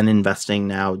I've been investing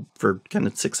now for kind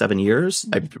of 6-7 years.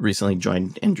 I recently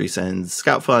joined Andreessen's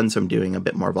Scout Fund, so I'm doing a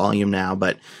bit more volume now.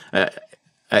 But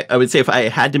I would say if I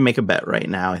had to make a bet right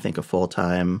now, I think a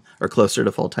full-time or closer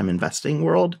to full-time investing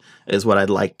world is what I'd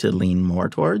like to lean more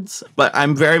towards. But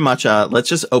I'm very much let's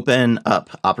just open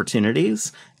up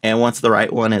opportunities. And once the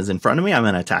right one is in front of me, I'm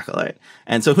going to tackle it.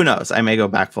 And so who knows? I may go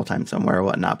back full-time somewhere or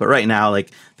whatnot. But right now, like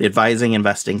the advising,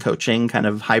 investing, coaching kind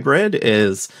of hybrid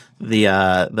is the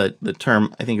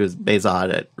term, I think it was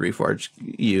Bezod at Reforge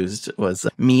used, was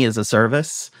me as a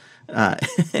service.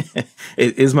 It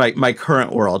is my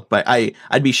current world, but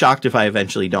I'd be shocked if I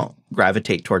eventually don't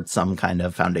gravitate towards some kind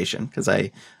of foundation, because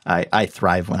I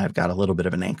thrive when I've got a little bit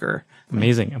of an anchor.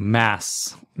 Amazing.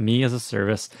 Mass. Me as a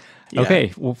service. Yeah.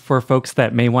 Okay. Well, for folks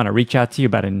that may want to reach out to you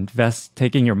about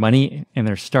taking your money in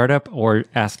their startup or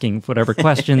asking whatever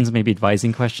questions, maybe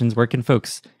advising questions, where can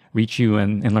folks reach you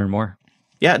and learn more?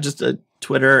 Yeah, just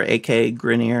Twitter, AK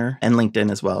Grenier, and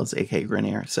LinkedIn as well as AK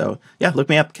Grenier. So yeah, look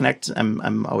me up, connect.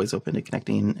 I'm always open to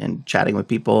connecting and chatting with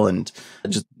people, and I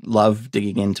just love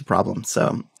digging into problems.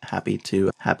 So happy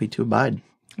to abide.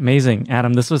 Amazing.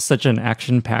 Adam, this was such an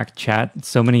action-packed chat.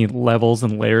 So many levels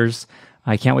and layers.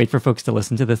 I can't wait for folks to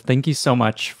listen to this. Thank you so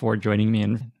much for joining me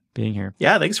and being here.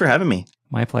 Yeah, thanks for having me.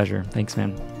 My pleasure. Thanks,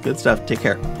 man. Good stuff. Take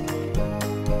care.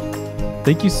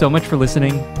 Thank you so much for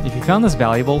listening. If you found this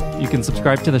valuable, you can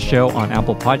subscribe to the show on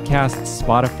Apple Podcasts,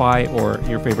 Spotify, or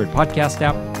your favorite podcast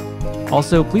app.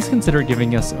 Also, please consider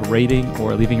giving us a rating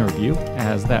or leaving a review,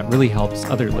 as that really helps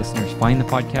other listeners find the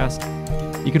podcast.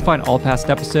 You can find all past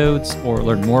episodes or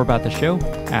learn more about the show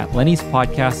at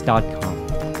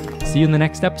lennyspodcast.com. See you in the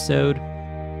next episode.